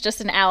story, this is just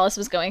an Alice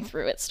was going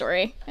through it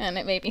story, and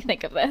it made me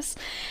think of this.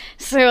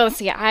 So let's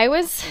see, I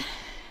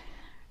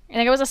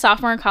think I was a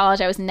sophomore in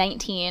college, I was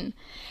 19,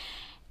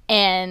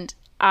 and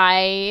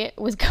I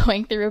was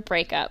going through a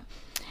breakup.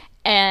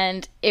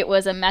 And it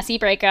was a messy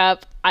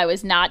breakup. I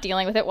was not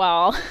dealing with it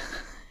well.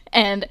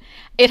 And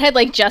it had,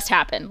 like, just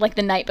happened, like,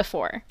 the night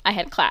before I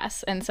had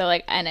class. And so,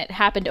 like, and it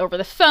happened over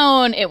the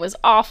phone. It was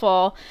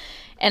awful.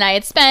 And I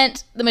had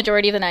spent the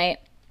majority of the night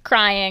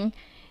crying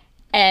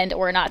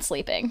or not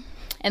sleeping.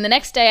 And the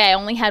next day I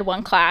only had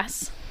one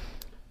class.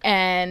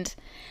 And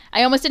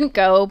I almost didn't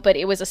go, but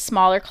it was a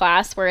smaller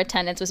class where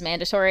attendance was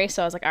mandatory.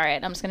 So I was like, all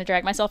right, I'm just going to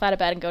drag myself out of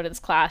bed and go to this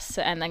class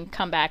and then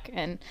come back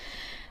and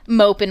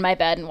mope in my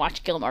bed and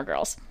watch Gilmore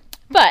Girls.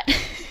 But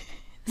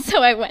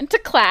so I went to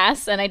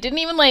class and I didn't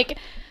even, like,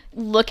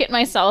 look at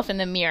myself in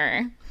the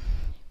mirror,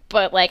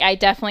 but, like, I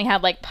definitely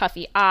had, like,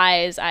 puffy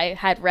eyes. I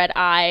had red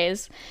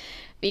eyes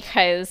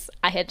because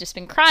I had just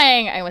been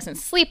crying. I wasn't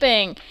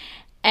sleeping.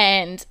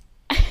 And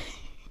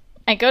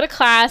I go to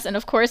class, and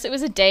of course it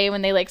was a day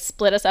when they, like,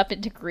 split us up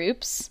into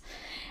groups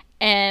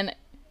and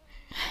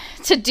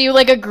to do,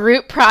 like, a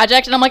group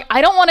project, and I'm like,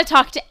 I don't want to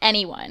talk to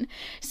anyone.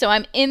 So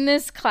I'm in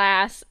this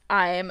class,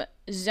 I'm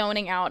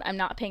zoning out, I'm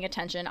not paying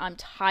attention, I'm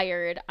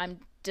tired,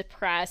 I'm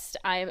depressed,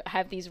 I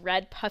have these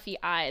red puffy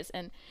eyes,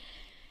 and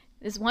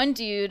this one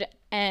dude,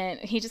 and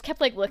he just kept,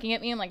 like, looking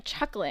at me and, like,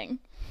 chuckling,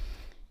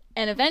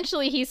 and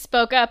eventually he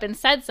spoke up and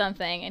said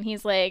something, and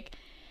he's like,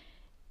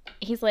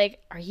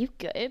 are you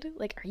good?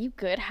 Like, are you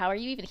good? How are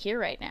you even here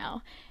right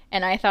now?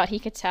 And I thought he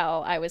could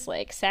tell I was,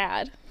 like,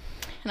 sad.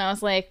 And I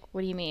was like,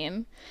 what do you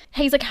mean?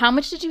 Hey, he's like, how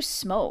much did you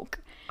smoke?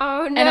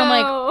 Oh, no. And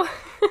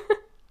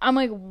I'm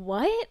like,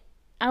 what?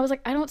 I was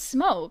like, I don't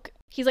smoke.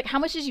 He's like, how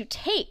much did you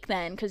take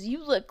then? Because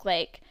you look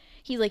like,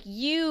 he's like,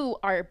 you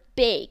are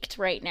baked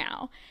right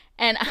now.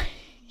 And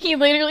he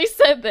literally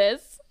said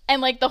this.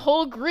 And, like, the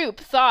whole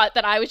group thought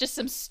that I was just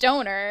some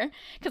stoner.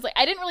 Because, like,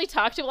 I didn't really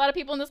talk to a lot of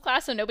people in this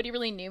class, so nobody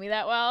really knew me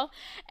that well.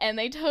 And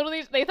they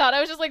thought I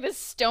was just, like, this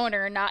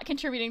stoner not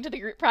contributing to the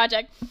group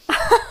project.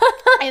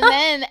 And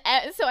then,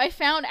 so I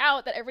found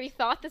out that everybody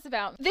thought this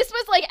about me. This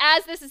was, like,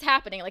 as this is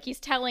happening, like, he's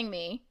telling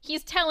me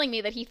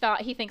that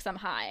he thinks I'm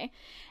high.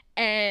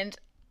 And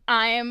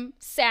I'm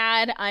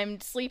sad, I'm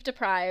sleep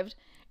deprived.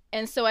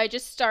 And so I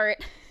just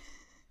start...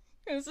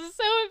 This is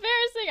so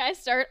embarrassing. I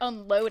start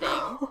unloading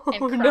and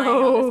crying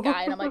on this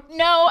guy. And I'm like,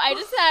 no, I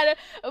just had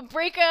a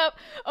breakup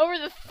over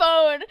the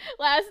phone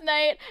last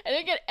night. I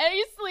didn't get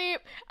any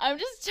sleep. I'm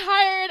just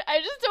tired.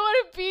 I just don't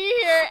want to be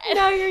here. And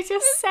now you're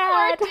just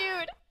sad. Poor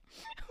dude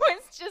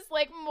was just,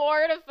 like,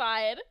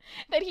 mortified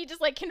that he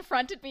just, like,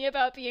 confronted me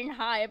about being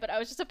high. But I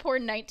was just a poor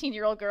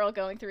 19-year-old girl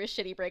going through a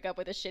shitty breakup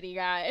with a shitty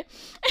guy.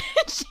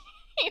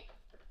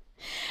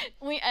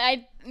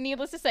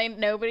 Needless to say,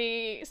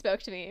 nobody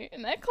spoke to me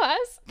in that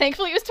class.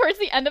 Thankfully, it was towards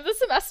the end of the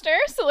semester,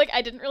 so, like,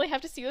 I didn't really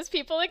have to see those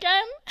people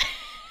again.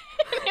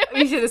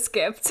 You should have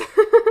skipped.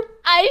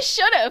 I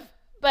should have,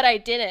 but I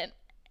didn't.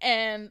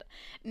 And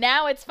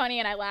now it's funny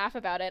and I laugh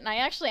about it. And I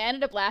actually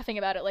ended up laughing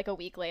about it, like, a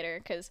week later,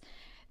 because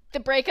the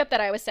breakup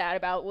that I was sad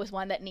about was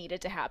one that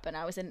needed to happen.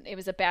 It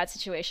was a bad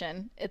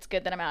situation. It's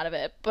good that I'm out of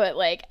it. But,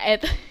 like,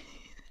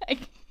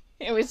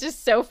 it was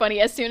just so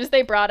funny. As soon as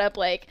they brought up,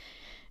 like,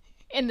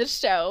 in the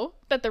show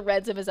that the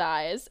reds of his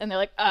eyes, and they're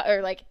like,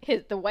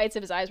 the whites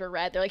of his eyes were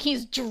red. They're like,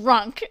 he's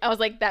drunk. I was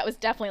like, that was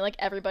definitely, like,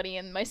 everybody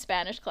in my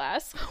Spanish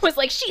class was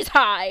like, she's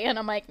high. And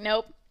I'm like,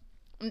 nope,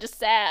 I'm just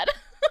sad.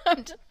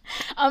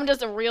 I'm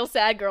just a real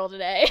sad girl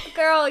today.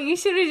 Girl, you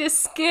should have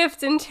just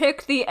skipped and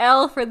took the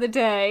L for the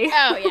day.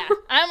 Oh, yeah.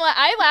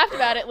 I laughed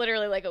about it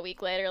literally, like, a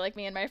week later, like,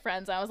 me and my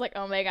friends. I was like,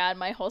 oh, my God,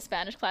 my whole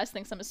Spanish class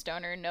thinks I'm a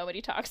stoner and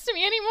nobody talks to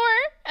me anymore.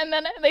 And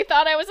then they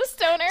thought I was a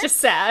stoner. Just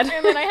sad.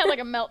 And then I had, like,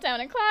 a meltdown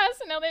in class,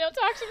 and now they don't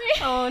talk to me.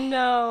 Oh,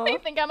 no. They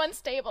think I'm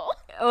unstable.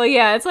 Oh,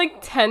 yeah, it's like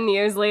 10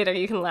 years later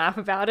you can laugh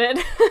about it.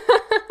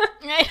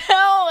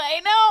 I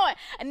know.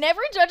 I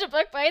never judge a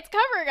book by its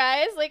cover,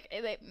 guys. Like,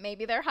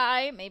 maybe they're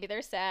high, maybe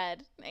they're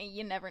sad.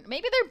 You never,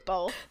 maybe they're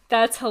both.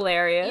 That's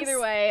hilarious. Either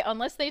way,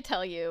 unless they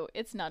tell you,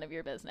 it's none of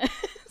your business.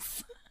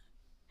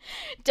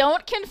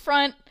 Don't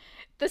confront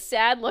the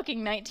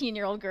sad-looking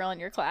 19-year-old girl in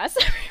your class.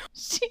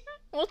 She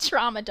will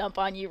trauma dump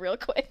on you real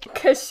quick.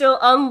 Because she'll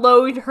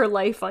unload her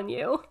life on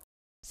you.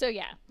 So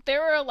yeah,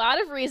 there were a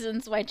lot of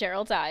reasons why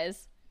Gerald's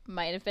eyes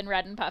might have been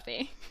red and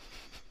puffy.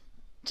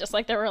 Just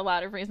like there were a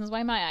lot of reasons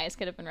why my eyes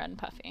could have been red and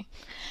puffy.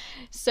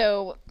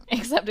 So,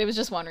 except it was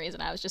just one reason.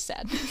 I was just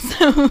sad.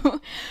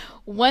 So,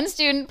 one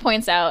student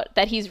points out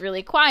that he's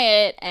really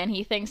quiet and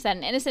he thinks that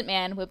an innocent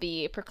man would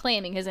be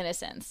proclaiming his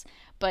innocence.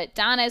 But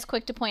Donna is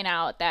quick to point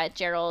out that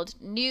Gerald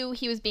knew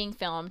he was being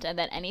filmed and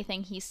that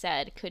anything he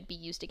said could be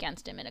used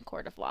against him in a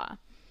court of law.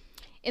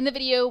 In the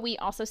video, we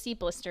also see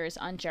blisters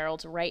on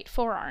Gerald's right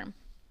forearm.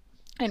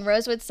 And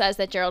Rosewood says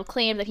that Gerald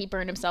claimed that he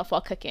burned himself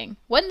while cooking.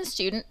 One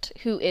student,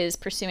 who is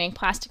pursuing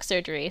plastic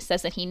surgery,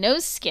 says that he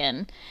knows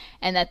skin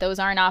and that those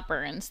are not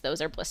burns,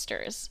 those are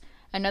blisters.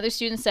 Another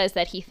student says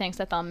that he thinks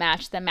that they'll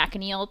match the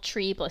maconoil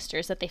tree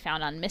blisters that they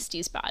found on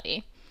Misty's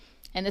body.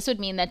 And this would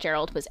mean that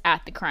Gerald was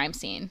at the crime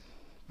scene.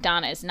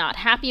 Donna is not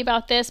happy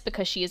about this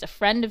because she is a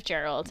friend of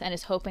Gerald and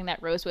is hoping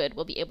that Rosewood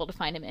will be able to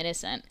find him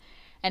innocent.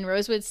 And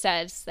Rosewood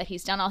says that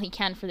he's done all he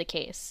can for the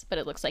case, but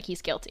it looks like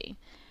he's guilty.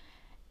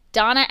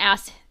 Donna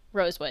asks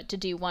Rosewood to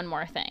do one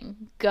more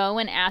thing. Go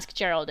and ask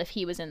Gerald if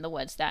he was in the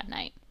woods that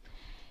night.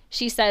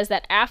 She says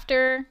that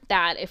after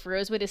that, if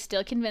Rosewood is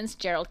still convinced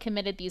Gerald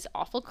committed these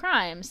awful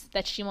crimes,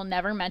 that she will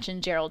never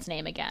mention Gerald's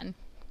name again.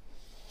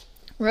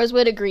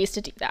 Rosewood agrees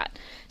to do that.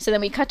 So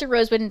then we cut to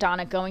Rosewood and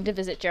Donna going to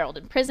visit Gerald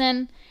in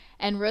prison,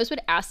 and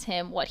Rosewood asks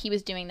him what he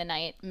was doing the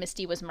night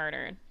Misty was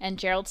murdered, and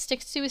Gerald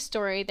sticks to his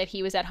story that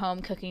he was at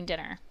home cooking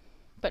dinner.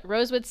 But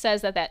Rosewood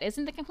says that that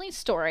isn't the complete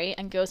story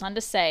and goes on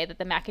to say that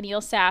the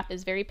maconoil sap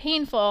is very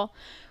painful,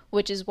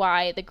 which is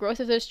why the growth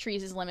of those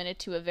trees is limited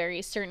to a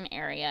very certain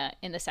area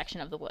in the section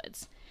of the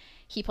woods.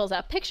 He pulls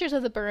out pictures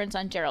of the burns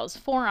on Gerald's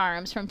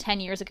forearms from 10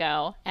 years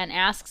ago and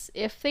asks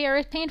if they are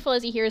as painful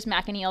as he hears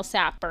maconoil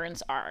sap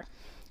burns are.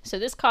 So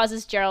this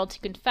causes Gerald to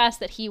confess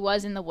that he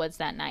was in the woods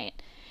that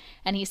night.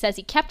 And he says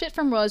he kept it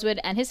from Rosewood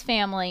and his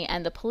family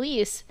and the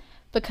police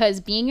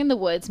because being in the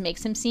woods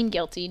makes him seem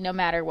guilty no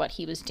matter what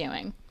he was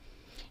doing.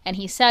 And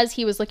he says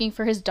he was looking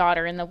for his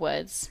daughter in the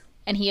woods,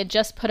 and he had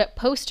just put up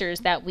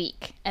posters that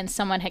week, and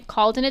someone had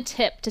called in a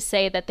tip to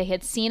say that they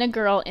had seen a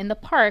girl in the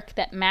park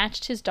that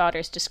matched his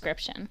daughter's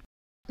description.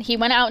 He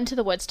went out into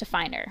the woods to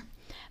find her,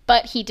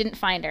 but he didn't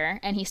find her,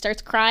 and he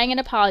starts crying and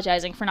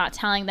apologizing for not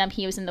telling them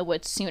he was in the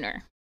woods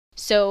sooner.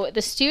 So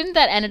the student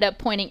that ended up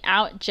pointing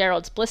out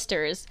Gerald's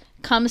blisters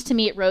comes to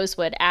meet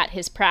Rosewood at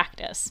his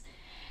practice.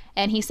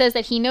 And he says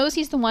that he knows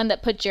he's the one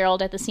that put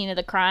Gerald at the scene of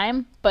the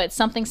crime, but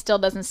something still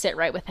doesn't sit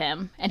right with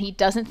him, and he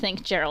doesn't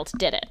think Gerald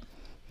did it.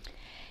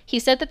 He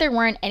said that there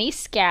weren't any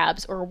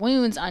scabs or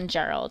wounds on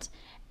Gerald,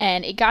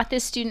 and it got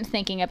this student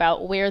thinking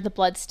about where the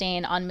blood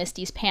stain on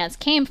Misty's pants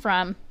came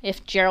from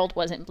if Gerald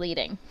wasn't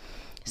bleeding.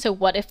 So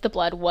what if the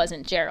blood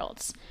wasn't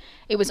Gerald's?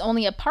 It was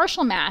only a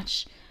partial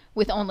match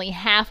with only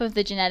half of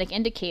the genetic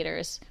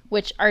indicators,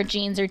 which are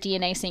genes or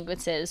DNA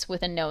sequences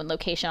with a known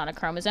location on a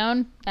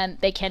chromosome, and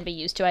they can be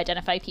used to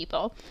identify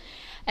people.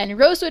 And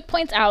Rosewood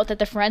points out that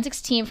the forensics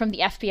team from the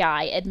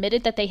FBI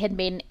admitted that they had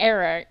made an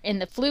error in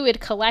the fluid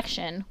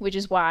collection, which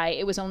is why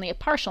it was only a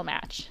partial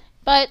match.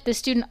 But the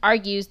student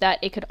argues that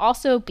it could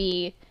also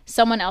be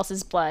someone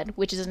else's blood,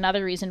 which is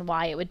another reason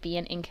why it would be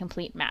an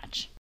incomplete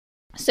match.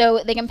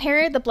 So they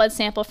compared the blood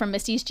sample from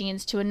Misty's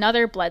genes to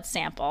another blood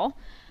sample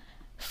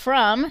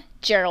from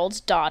Gerald's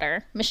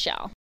daughter,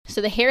 Michelle.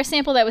 So the hair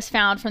sample that was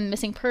found from the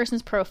missing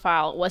persons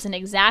profile was an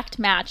exact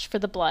match for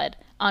the blood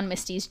on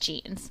Misty's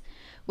genes,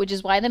 which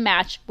is why the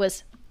match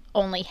was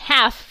only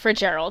half for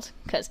Gerald,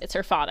 because it's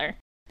her father.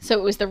 So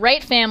it was the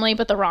right family,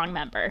 but the wrong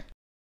member.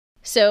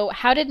 So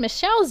how did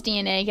Michelle's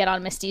DNA get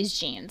on Misty's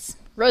genes?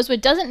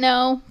 Rosewood doesn't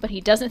know, but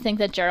he doesn't think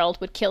that Gerald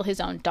would kill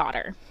his own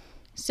daughter.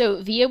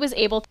 So Via was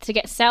able to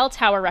get cell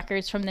tower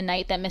records from the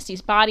night that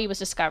Misty's body was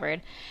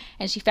discovered,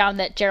 and she found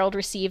that Gerald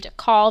received a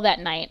call that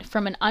night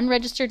from an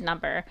unregistered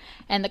number,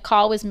 and the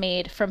call was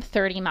made from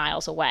 30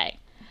 miles away.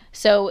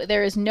 So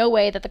there is no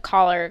way that the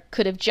caller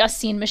could have just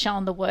seen Michelle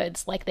in the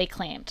woods like they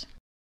claimed.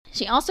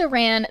 She also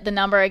ran the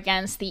number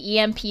against the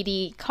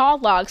EMPD call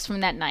logs from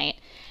that night,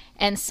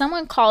 and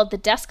someone called the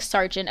desk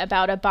sergeant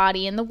about a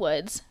body in the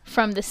woods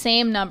from the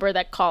same number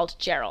that called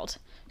Gerald.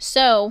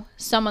 So,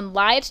 someone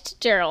lied to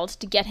Gerald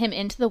to get him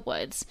into the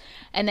woods,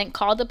 and then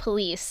called the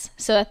police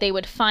so that they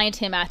would find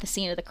him at the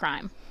scene of the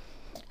crime.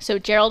 So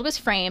Gerald was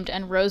framed,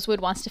 and Rosewood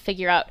wants to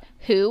figure out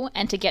who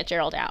and to get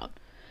Gerald out.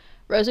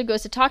 Rosewood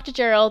goes to talk to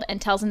Gerald and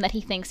tells him that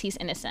he thinks he's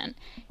innocent.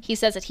 He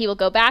says that he will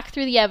go back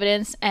through the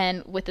evidence,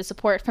 and with the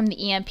support from the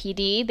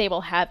EMPD, they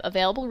will have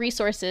available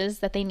resources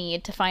that they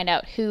need to find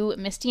out who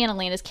Misty and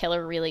Elena's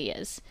killer really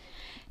is.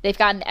 They've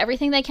gotten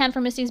everything they can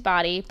from Misty's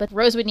body, but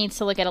Rosewood needs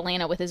to look at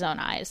Elena with his own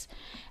eyes.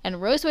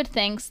 And Rosewood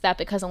thinks that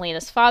because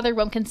Elena's father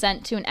won't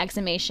consent to an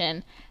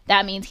exhumation,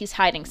 that means he's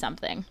hiding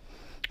something.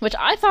 Which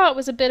I thought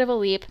was a bit of a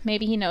leap.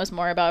 Maybe he knows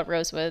more about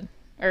Rosewood,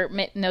 or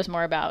knows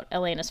more about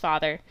Elena's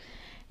father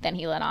than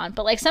he let on.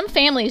 But, like, some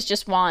families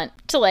just want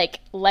to, like,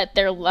 let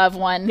their loved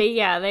one... They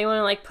want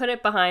to, like, put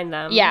it behind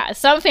them. Yeah,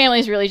 some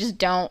families really just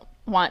don't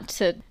want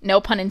to, no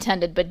pun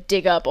intended, but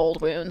dig up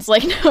old wounds.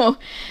 Like, no,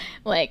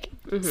 like,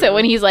 so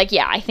when he's like,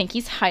 yeah, I think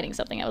he's hiding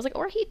something, I was like,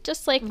 or he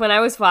just, like... When I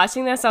was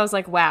watching this, I was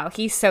like, wow,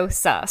 he's so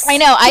sus. I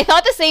know, I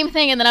thought the same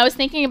thing, and then I was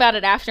thinking about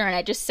it after, and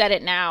I just said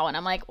it now, and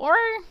I'm like, or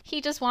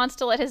he just wants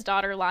to let his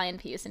daughter lie in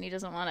peace, and he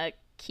doesn't want to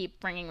keep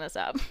bringing this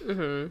up.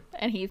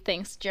 And he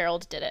thinks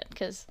Gerald did it,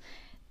 because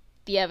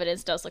the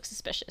evidence does look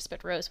suspicious,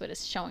 but Rosewood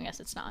is showing us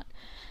it's not.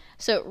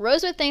 So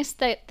Rosewood thinks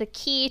that the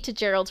key to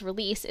Gerald's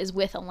release is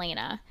with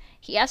Elena.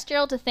 He asked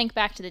Gerald to think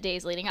back to the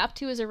days leading up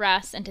to his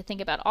arrest and to think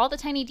about all the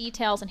tiny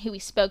details and who he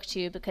spoke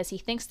to, because he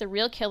thinks the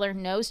real killer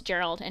knows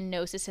Gerald and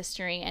knows his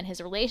history and his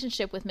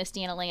relationship with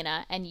Misty and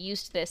Elena, and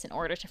used this in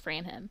order to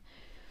frame him.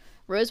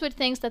 Rosewood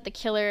thinks that the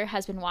killer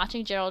has been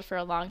watching Gerald for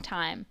a long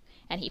time,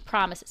 and he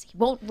promises he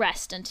won't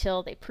rest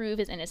until they prove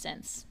his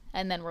innocence.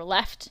 And then we're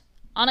left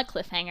on a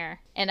cliffhanger,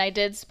 and I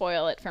did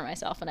spoil it for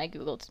myself when I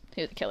googled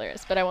who the killer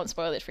is, but I won't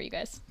spoil it for you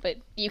guys, but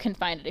you can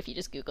find it if you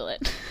just Google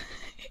it.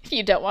 If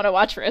you don't want to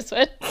watch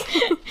Rosewood.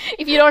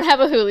 If you don't have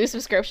a Hulu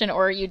subscription,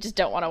 or you just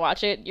don't want to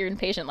watch it, you're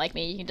impatient like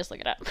me, you can just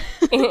look it up.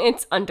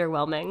 It's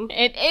underwhelming.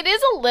 It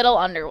is a little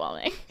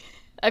underwhelming.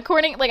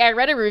 I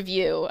read a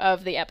review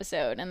of the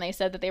episode, and they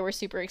said that they were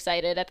super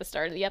excited at the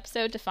start of the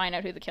episode to find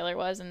out who the killer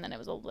was, and then it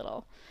was a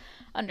little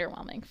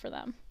underwhelming for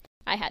them.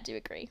 I had to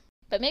agree.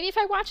 But maybe if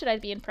I watch it, I'd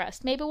be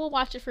impressed. Maybe we'll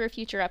watch it for a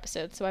future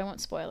episode, so I won't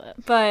spoil it.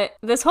 But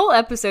this whole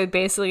episode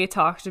basically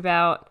talked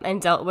about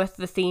and dealt with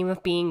the theme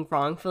of being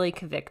wrongfully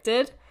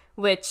convicted,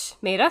 which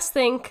made us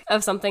think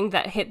of something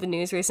that hit the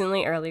news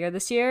recently earlier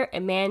this year.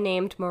 A man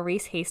named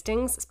Maurice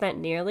Hastings spent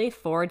nearly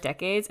 4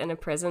 decades in a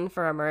prison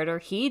for a murder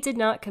he did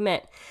not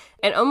commit,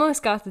 and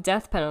almost got the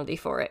death penalty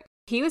for it.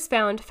 He was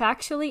found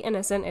factually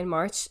innocent in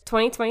March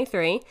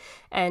 2023,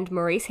 and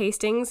Maurice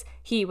Hastings,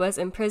 he was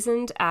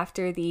imprisoned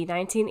after the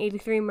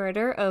 1983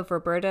 murder of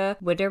Roberta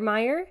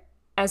Wittermeyer,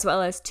 as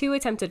well as 2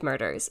 attempted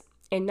murders.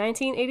 In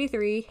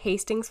 1983,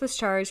 Hastings was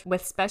charged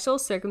with special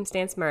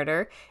circumstance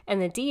murder,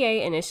 and the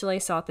DA initially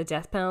sought the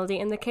death penalty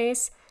in the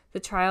case. The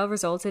trial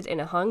resulted in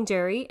a hung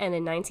jury, and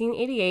in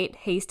 1988,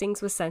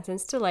 Hastings was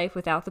sentenced to life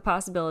without the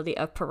possibility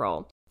of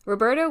parole.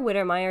 Roberta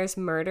Wittermeyer's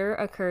murder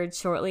occurred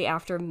shortly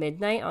after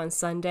midnight on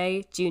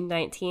Sunday, June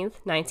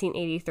 19th,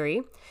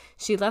 1983.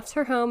 She left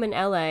her home in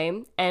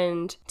LA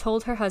and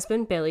told her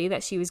husband Billy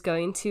that she was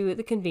going to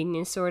the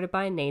convenience store to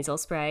buy nasal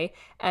spray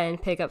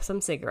and pick up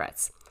some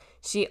cigarettes.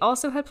 She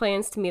also had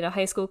plans to meet a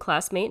high school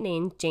classmate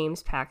named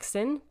James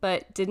Paxton,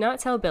 but did not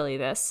tell Billy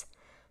this.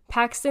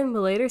 Paxton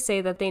will later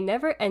say that they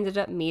never ended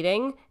up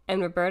meeting,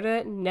 and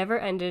Roberta never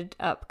ended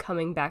up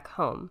coming back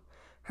home.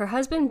 Her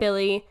husband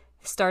Billy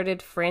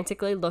started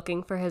frantically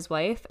looking for his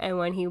wife, and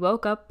when he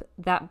woke up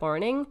that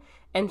morning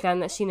and found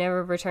that she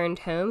never returned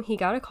home, he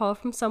got a call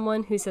from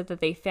someone who said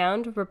that they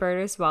found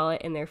Roberta's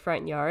wallet in their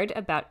front yard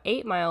about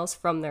 8 miles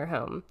from their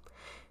home.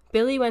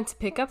 Billy went to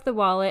pick up the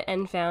wallet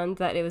and found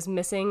that it was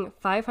missing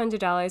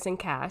 $500 in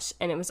cash,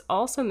 and it was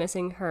also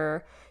missing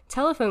her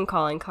telephone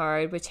calling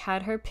card, which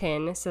had her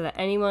PIN so that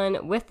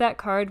anyone with that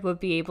card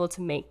would be able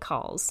to make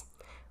calls.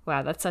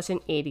 Wow, that's such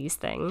an 80s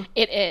thing.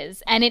 It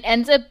is. And it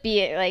ends up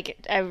being, like,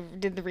 I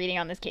did the reading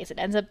on this case, it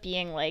ends up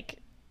being, like,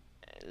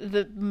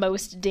 the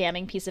most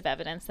damning piece of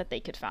evidence that they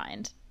could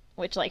find.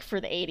 Which, like,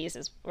 for the 80s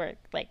is, where,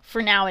 like,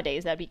 for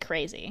nowadays, that'd be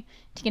crazy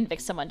to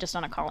convict someone just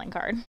on a calling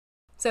card.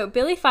 So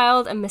Billy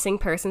filed a missing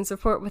persons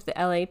report with the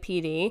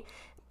LAPD,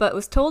 but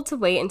was told to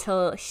wait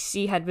until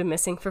she had been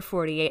missing for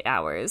 48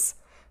 hours.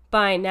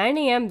 By 9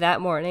 a.m.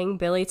 that morning,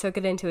 Billy took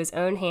it into his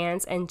own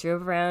hands and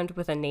drove around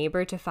with a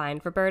neighbor to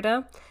find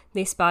Roberta.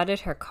 They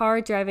spotted her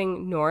car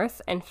driving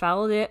north and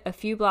followed it a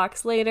few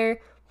blocks later,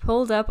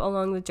 pulled up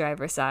along the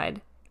driver's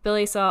side.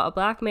 Billy saw a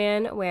black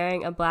man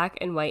wearing a black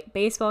and white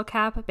baseball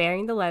cap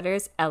bearing the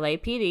letters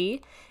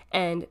LAPD,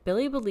 and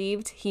Billy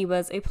believed he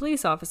was a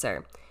police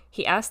officer.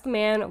 He asked the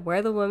man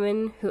where the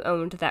woman who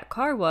owned that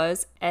car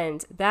was,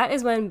 and that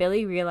is when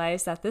Billy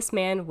realized that this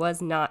man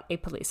was not a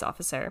police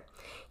officer.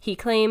 He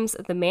claims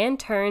the man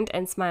turned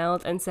and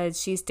smiled and said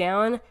she's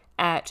down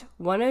at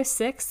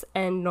 106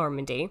 and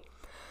Normandy,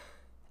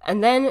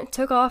 and then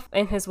took off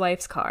in his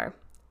wife's car.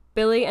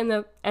 Billy and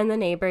the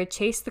neighbor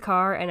chased the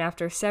car, and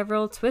after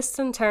several twists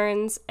and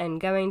turns and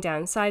going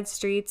down side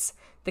streets,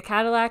 the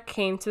Cadillac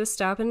came to a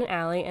stop in an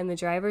alley, and the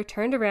driver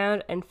turned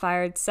around and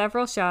fired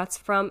several shots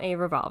from a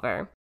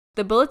revolver.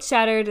 The bullet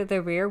shattered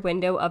the rear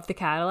window of the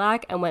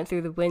Cadillac and went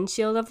through the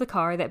windshield of the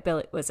car that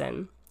Billy was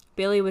in.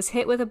 Billy was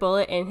hit with a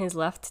bullet in his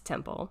left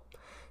temple.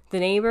 The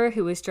neighbor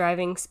who was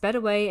driving sped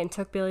away and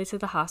took Billy to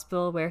the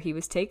hospital, where he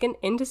was taken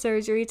into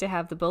surgery to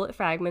have the bullet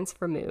fragments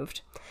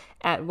removed.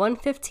 At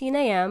 1:15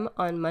 a.m.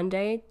 on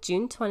Monday,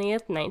 June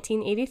 20th,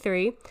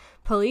 1983,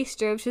 police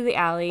drove to the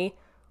alley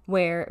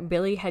where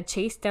Billy had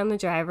chased down the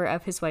driver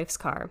of his wife's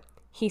car.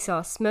 He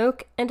saw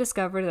smoke and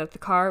discovered that the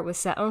car was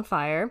set on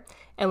fire,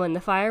 and when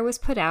the fire was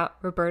put out,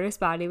 Roberta's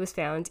body was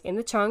found in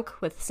the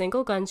trunk with a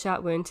single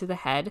gunshot wound to the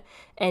head,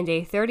 and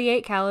a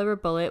 .38 caliber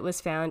bullet was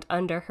found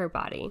under her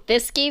body.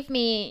 This gave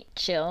me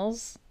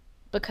chills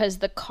because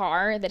the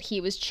car that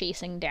he was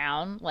chasing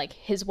down, like,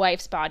 his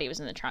wife's body was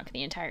in the trunk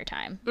the entire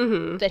time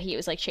that he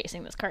was, like,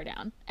 chasing this car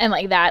down. And,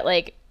 like, that,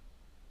 like,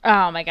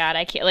 oh my god,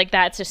 I can't, like,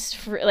 that's just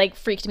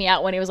freaked me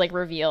out when it was, like,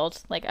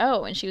 revealed, like,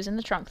 oh, and she was in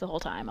the trunk the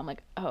whole time. I'm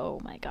like, oh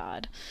my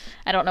god.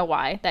 I don't know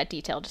why that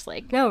detail just,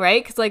 like, no,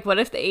 right? Because, like, what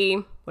if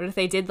they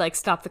did, like,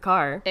 stop the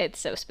car? It's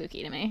so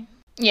spooky to me.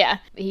 Yeah,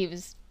 he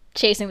was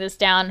chasing this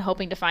down,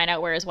 hoping to find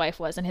out where his wife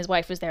was, and his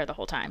wife was there the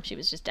whole time. She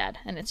was just dead,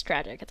 and it's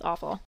tragic. It's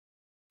awful.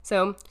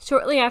 So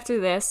shortly after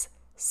this,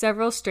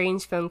 several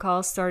strange phone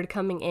calls started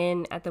coming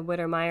in at the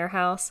Wittermeyer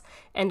house,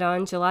 and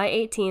on July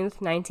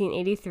 18th,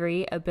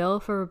 1983, a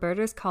bill for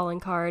Roberta's calling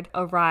card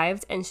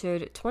arrived and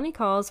showed 20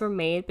 calls were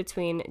made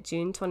between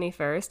June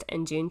 21st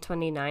and June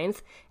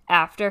 29th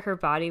after her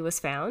body was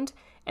found,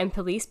 and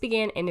police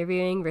began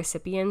interviewing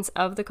recipients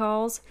of the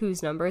calls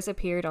whose numbers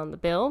appeared on the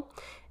bill,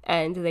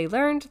 and they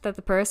learned that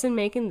the person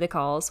making the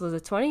calls was a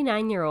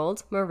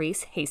 29-year-old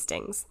Maurice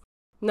Hastings.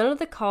 None of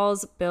the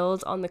calls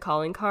billed on the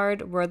calling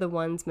card were the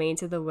ones made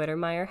to the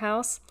Wittermeyer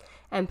house,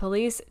 and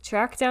police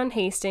tracked down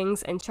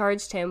Hastings and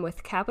charged him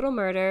with capital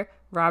murder,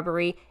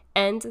 robbery,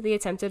 and the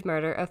attempted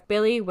murder of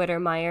Billy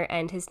Wittermeyer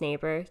and his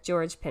neighbor,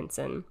 George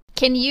Pinson.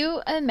 Can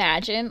you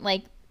imagine,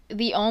 like,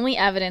 the only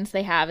evidence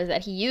they have is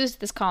that he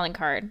used this calling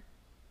card,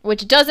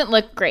 which doesn't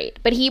look great,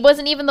 but he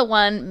wasn't even the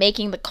one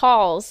making the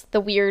calls, the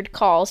weird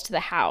calls to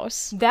the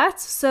house.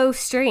 That's so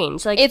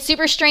strange. Like, it's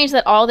super strange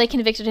that all they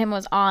convicted him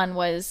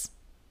was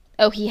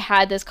oh, he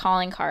had this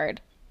calling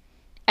card.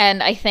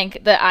 And I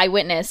think the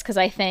eyewitness, because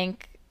I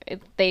think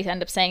they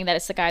end up saying that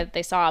it's the guy that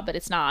they saw, but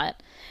it's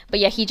not. But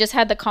yeah, he just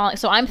had the calling.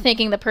 So I'm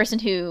thinking the person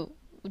who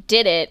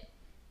did it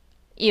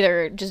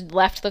either just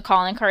left the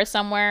calling card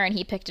somewhere and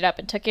he picked it up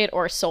and took it,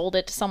 or sold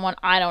it to someone.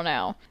 I don't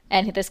know.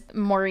 And this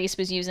Maurice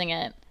was using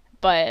it.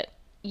 But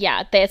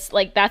yeah,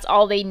 that's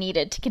all they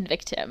needed to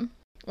convict him.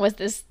 Was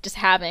this just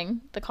having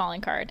the calling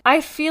card.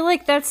 I feel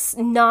like that's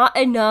not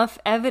enough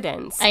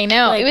evidence. I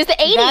know. Like, it was the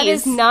 80s. That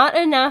is not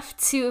enough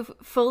to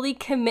fully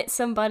commit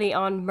somebody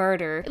on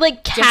murder.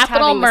 Like,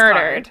 capital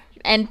murder.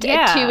 And 2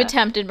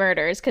 attempted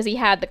murders because he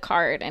had the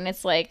card. And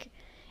it's like,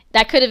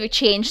 that could have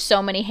changed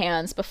so many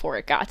hands before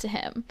it got to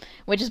him,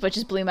 which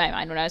just blew my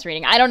mind when I was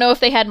reading. I don't know if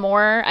they had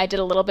more. I did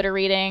a little bit of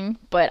reading,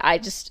 but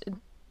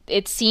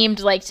it seemed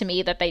like to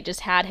me that they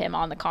just had him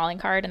on the calling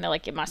card and they're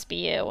like, it must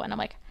be you. And I'm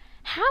like,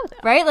 how though?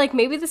 Right? Like,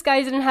 maybe this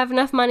guy didn't have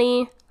enough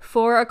money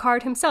for a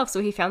card himself,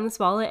 so he found this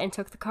wallet and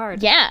took the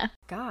card. Yeah.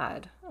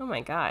 God. Oh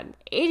my god.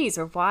 80s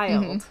are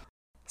wild. Mm-hmm.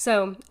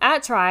 So,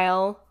 at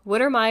trial,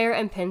 Wittermeyer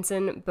and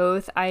Pinson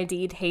both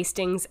ID'd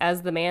Hastings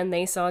as the man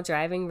they saw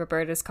driving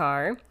Roberta's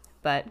car,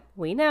 but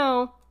we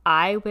know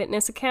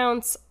eyewitness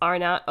accounts are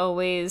not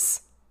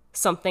always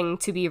something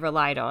to be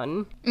relied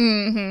on.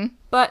 Mm-hmm.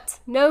 But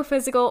no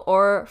physical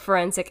or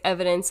forensic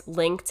evidence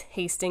linked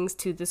Hastings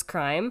to this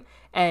crime,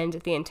 and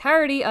the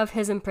entirety of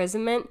his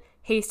imprisonment,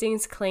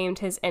 Hastings claimed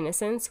his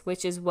innocence,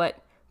 which is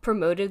what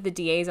promoted the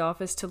DA's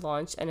office to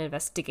launch an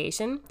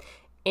investigation.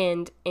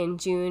 And in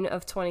June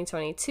of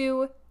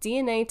 2022,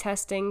 DNA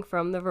testing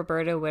from the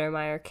Roberta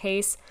Wittermeyer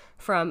case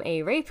from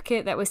a rape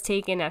kit that was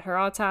taken at her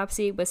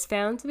autopsy was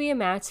found to be a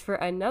match for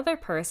another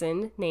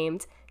person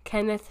named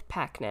Kenneth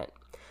Packnett,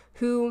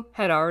 who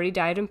had already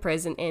died in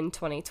prison in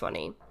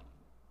 2020.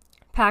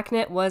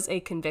 Packnett was a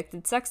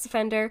convicted sex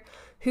offender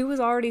who was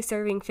already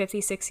serving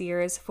 56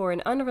 years for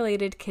an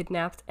unrelated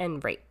kidnapped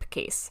and rape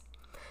case.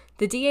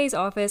 The DA's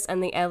office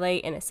and the LA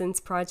Innocence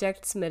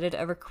Project submitted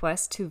a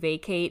request to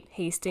vacate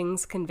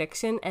Hastings'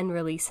 conviction and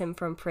release him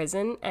from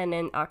prison, and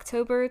in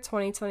October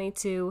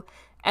 2022,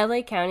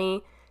 LA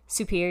County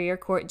Superior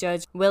Court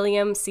Judge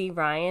William C.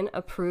 Ryan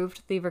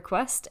approved the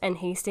request and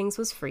Hastings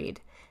was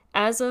freed.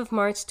 As of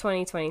March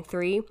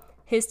 2023,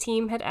 his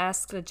team had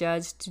asked the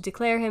judge to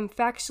declare him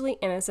factually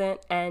innocent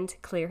and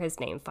clear his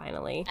name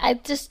finally.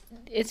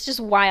 It's just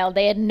wild.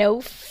 They had no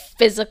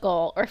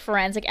physical or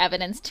forensic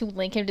evidence to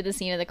link him to the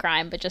scene of the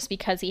crime, but just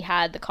because he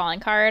had the calling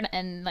card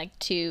and like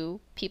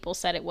 2 people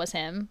said it was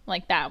him,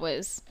 like that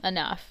was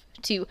enough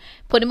to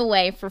put him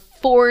away for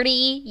 40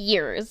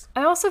 years.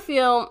 I also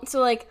feel, so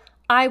like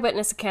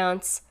eyewitness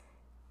accounts,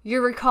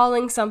 you're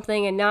recalling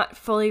something and not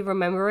fully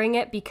remembering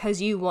it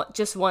because you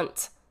just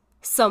want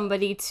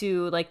somebody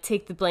to like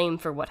take the blame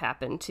for what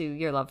happened to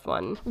your loved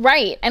one.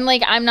 Right. And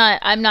like I'm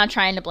not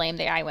trying to blame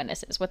the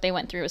eyewitnesses. What they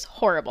went through is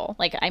horrible.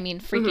 Like, I mean,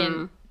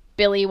 freaking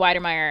Billy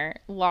Wittermeyer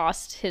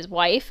lost his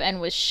wife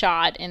and was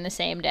shot in the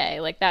same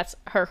day. Like, that's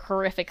her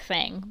horrific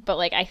thing. But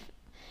like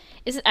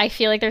I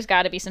feel like there's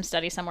got to be some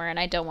study somewhere, and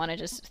I don't want to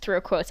just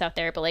throw quotes out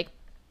there, but like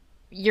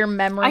your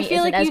memory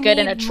isn't like as good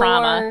in a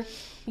trauma.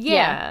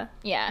 Yeah.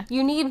 Yeah.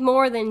 You need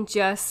more than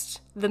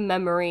just the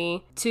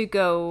memory to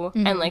go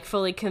and like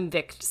fully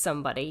convict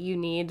somebody. You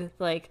need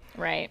like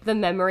right. the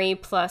memory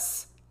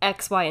plus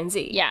X, Y, and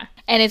Z. Yeah.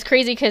 And it's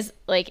crazy because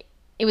like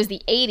it was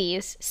the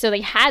 80s, so they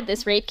had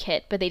this rape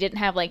kit, but they didn't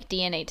have like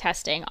DNA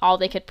testing. All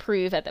they could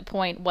prove at the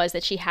point was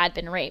that she had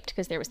been raped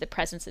because there was the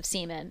presence of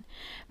semen,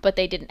 but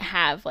they didn't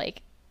have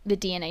like the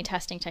DNA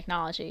testing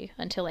technology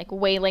until like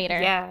way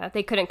later. Yeah,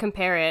 they couldn't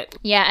compare it.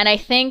 Yeah, and I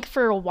think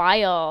for a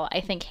while,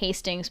 I think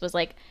Hastings was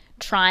like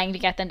trying to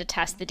get them to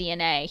test the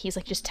DNA. He's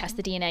like, just test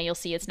the DNA, you'll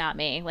see it's not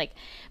me. Like,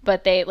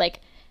 but they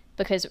like,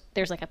 because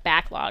there's like a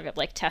backlog of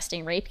like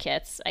testing rape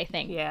kits, I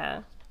think.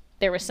 Yeah.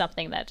 There was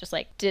something that just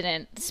like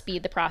didn't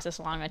speed the process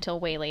along until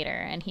way later,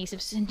 and he's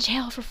just in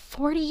jail for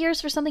 40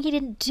 years for something he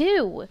didn't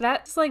do.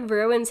 That's like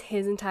ruins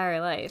his entire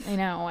life. I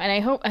know, and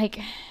I hope like,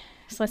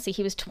 so let's see,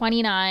 he was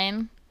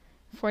 29,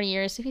 40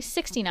 years, so he's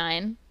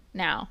 69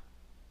 now,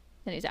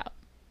 then he's out,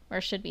 or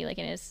should be like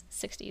in his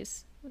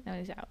 60s when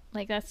he's out.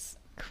 Like, that's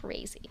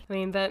crazy. I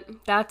mean, but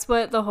that's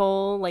what the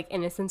whole like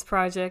Innocence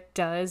Project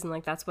does, and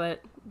like that's what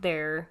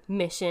their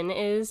mission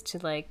is, to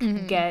like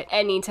get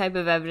any type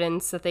of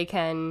evidence that they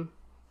can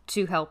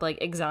to help like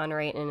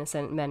exonerate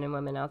innocent men and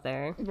women out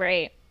there.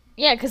 Right.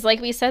 Yeah, because like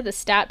we said, the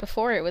stat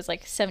before, it was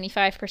like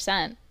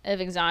 75%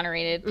 of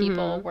exonerated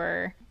people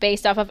were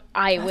based off of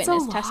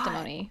eyewitness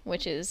testimony,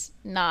 which is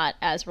not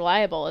as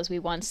reliable as we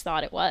once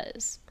thought it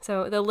was.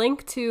 So the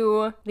link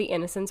to the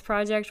Innocence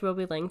Project will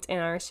be linked in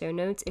our show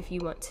notes if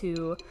you want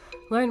to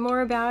learn more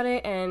about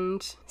it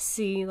and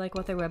see like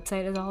what their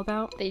website is all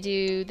about. They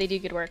do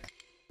good work.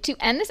 To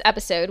end this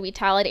episode, we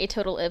tallied a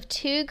total of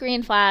 2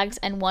 green flags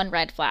and 1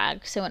 red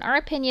flag. So in our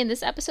opinion,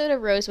 this episode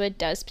of Rosewood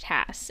does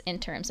pass in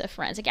terms of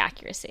forensic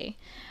accuracy.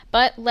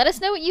 But let us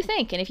know what you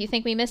think, and if you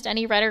think we missed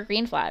any red or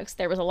green flags.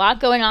 There was a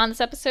lot going on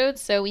this episode,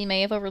 so we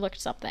may have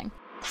overlooked something.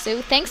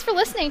 So thanks for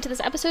listening to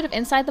this episode of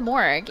Inside the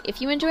Morgue.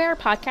 If you enjoy our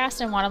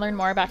podcast and want to learn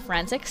more about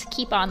forensics,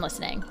 keep on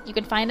listening. You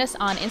can find us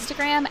on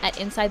Instagram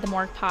at Inside the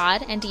Morgue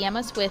Pod and DM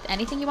us with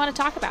anything you want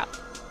to talk about.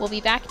 We'll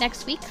be back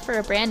next week for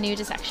a brand new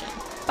dissection.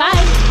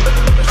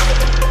 Bye!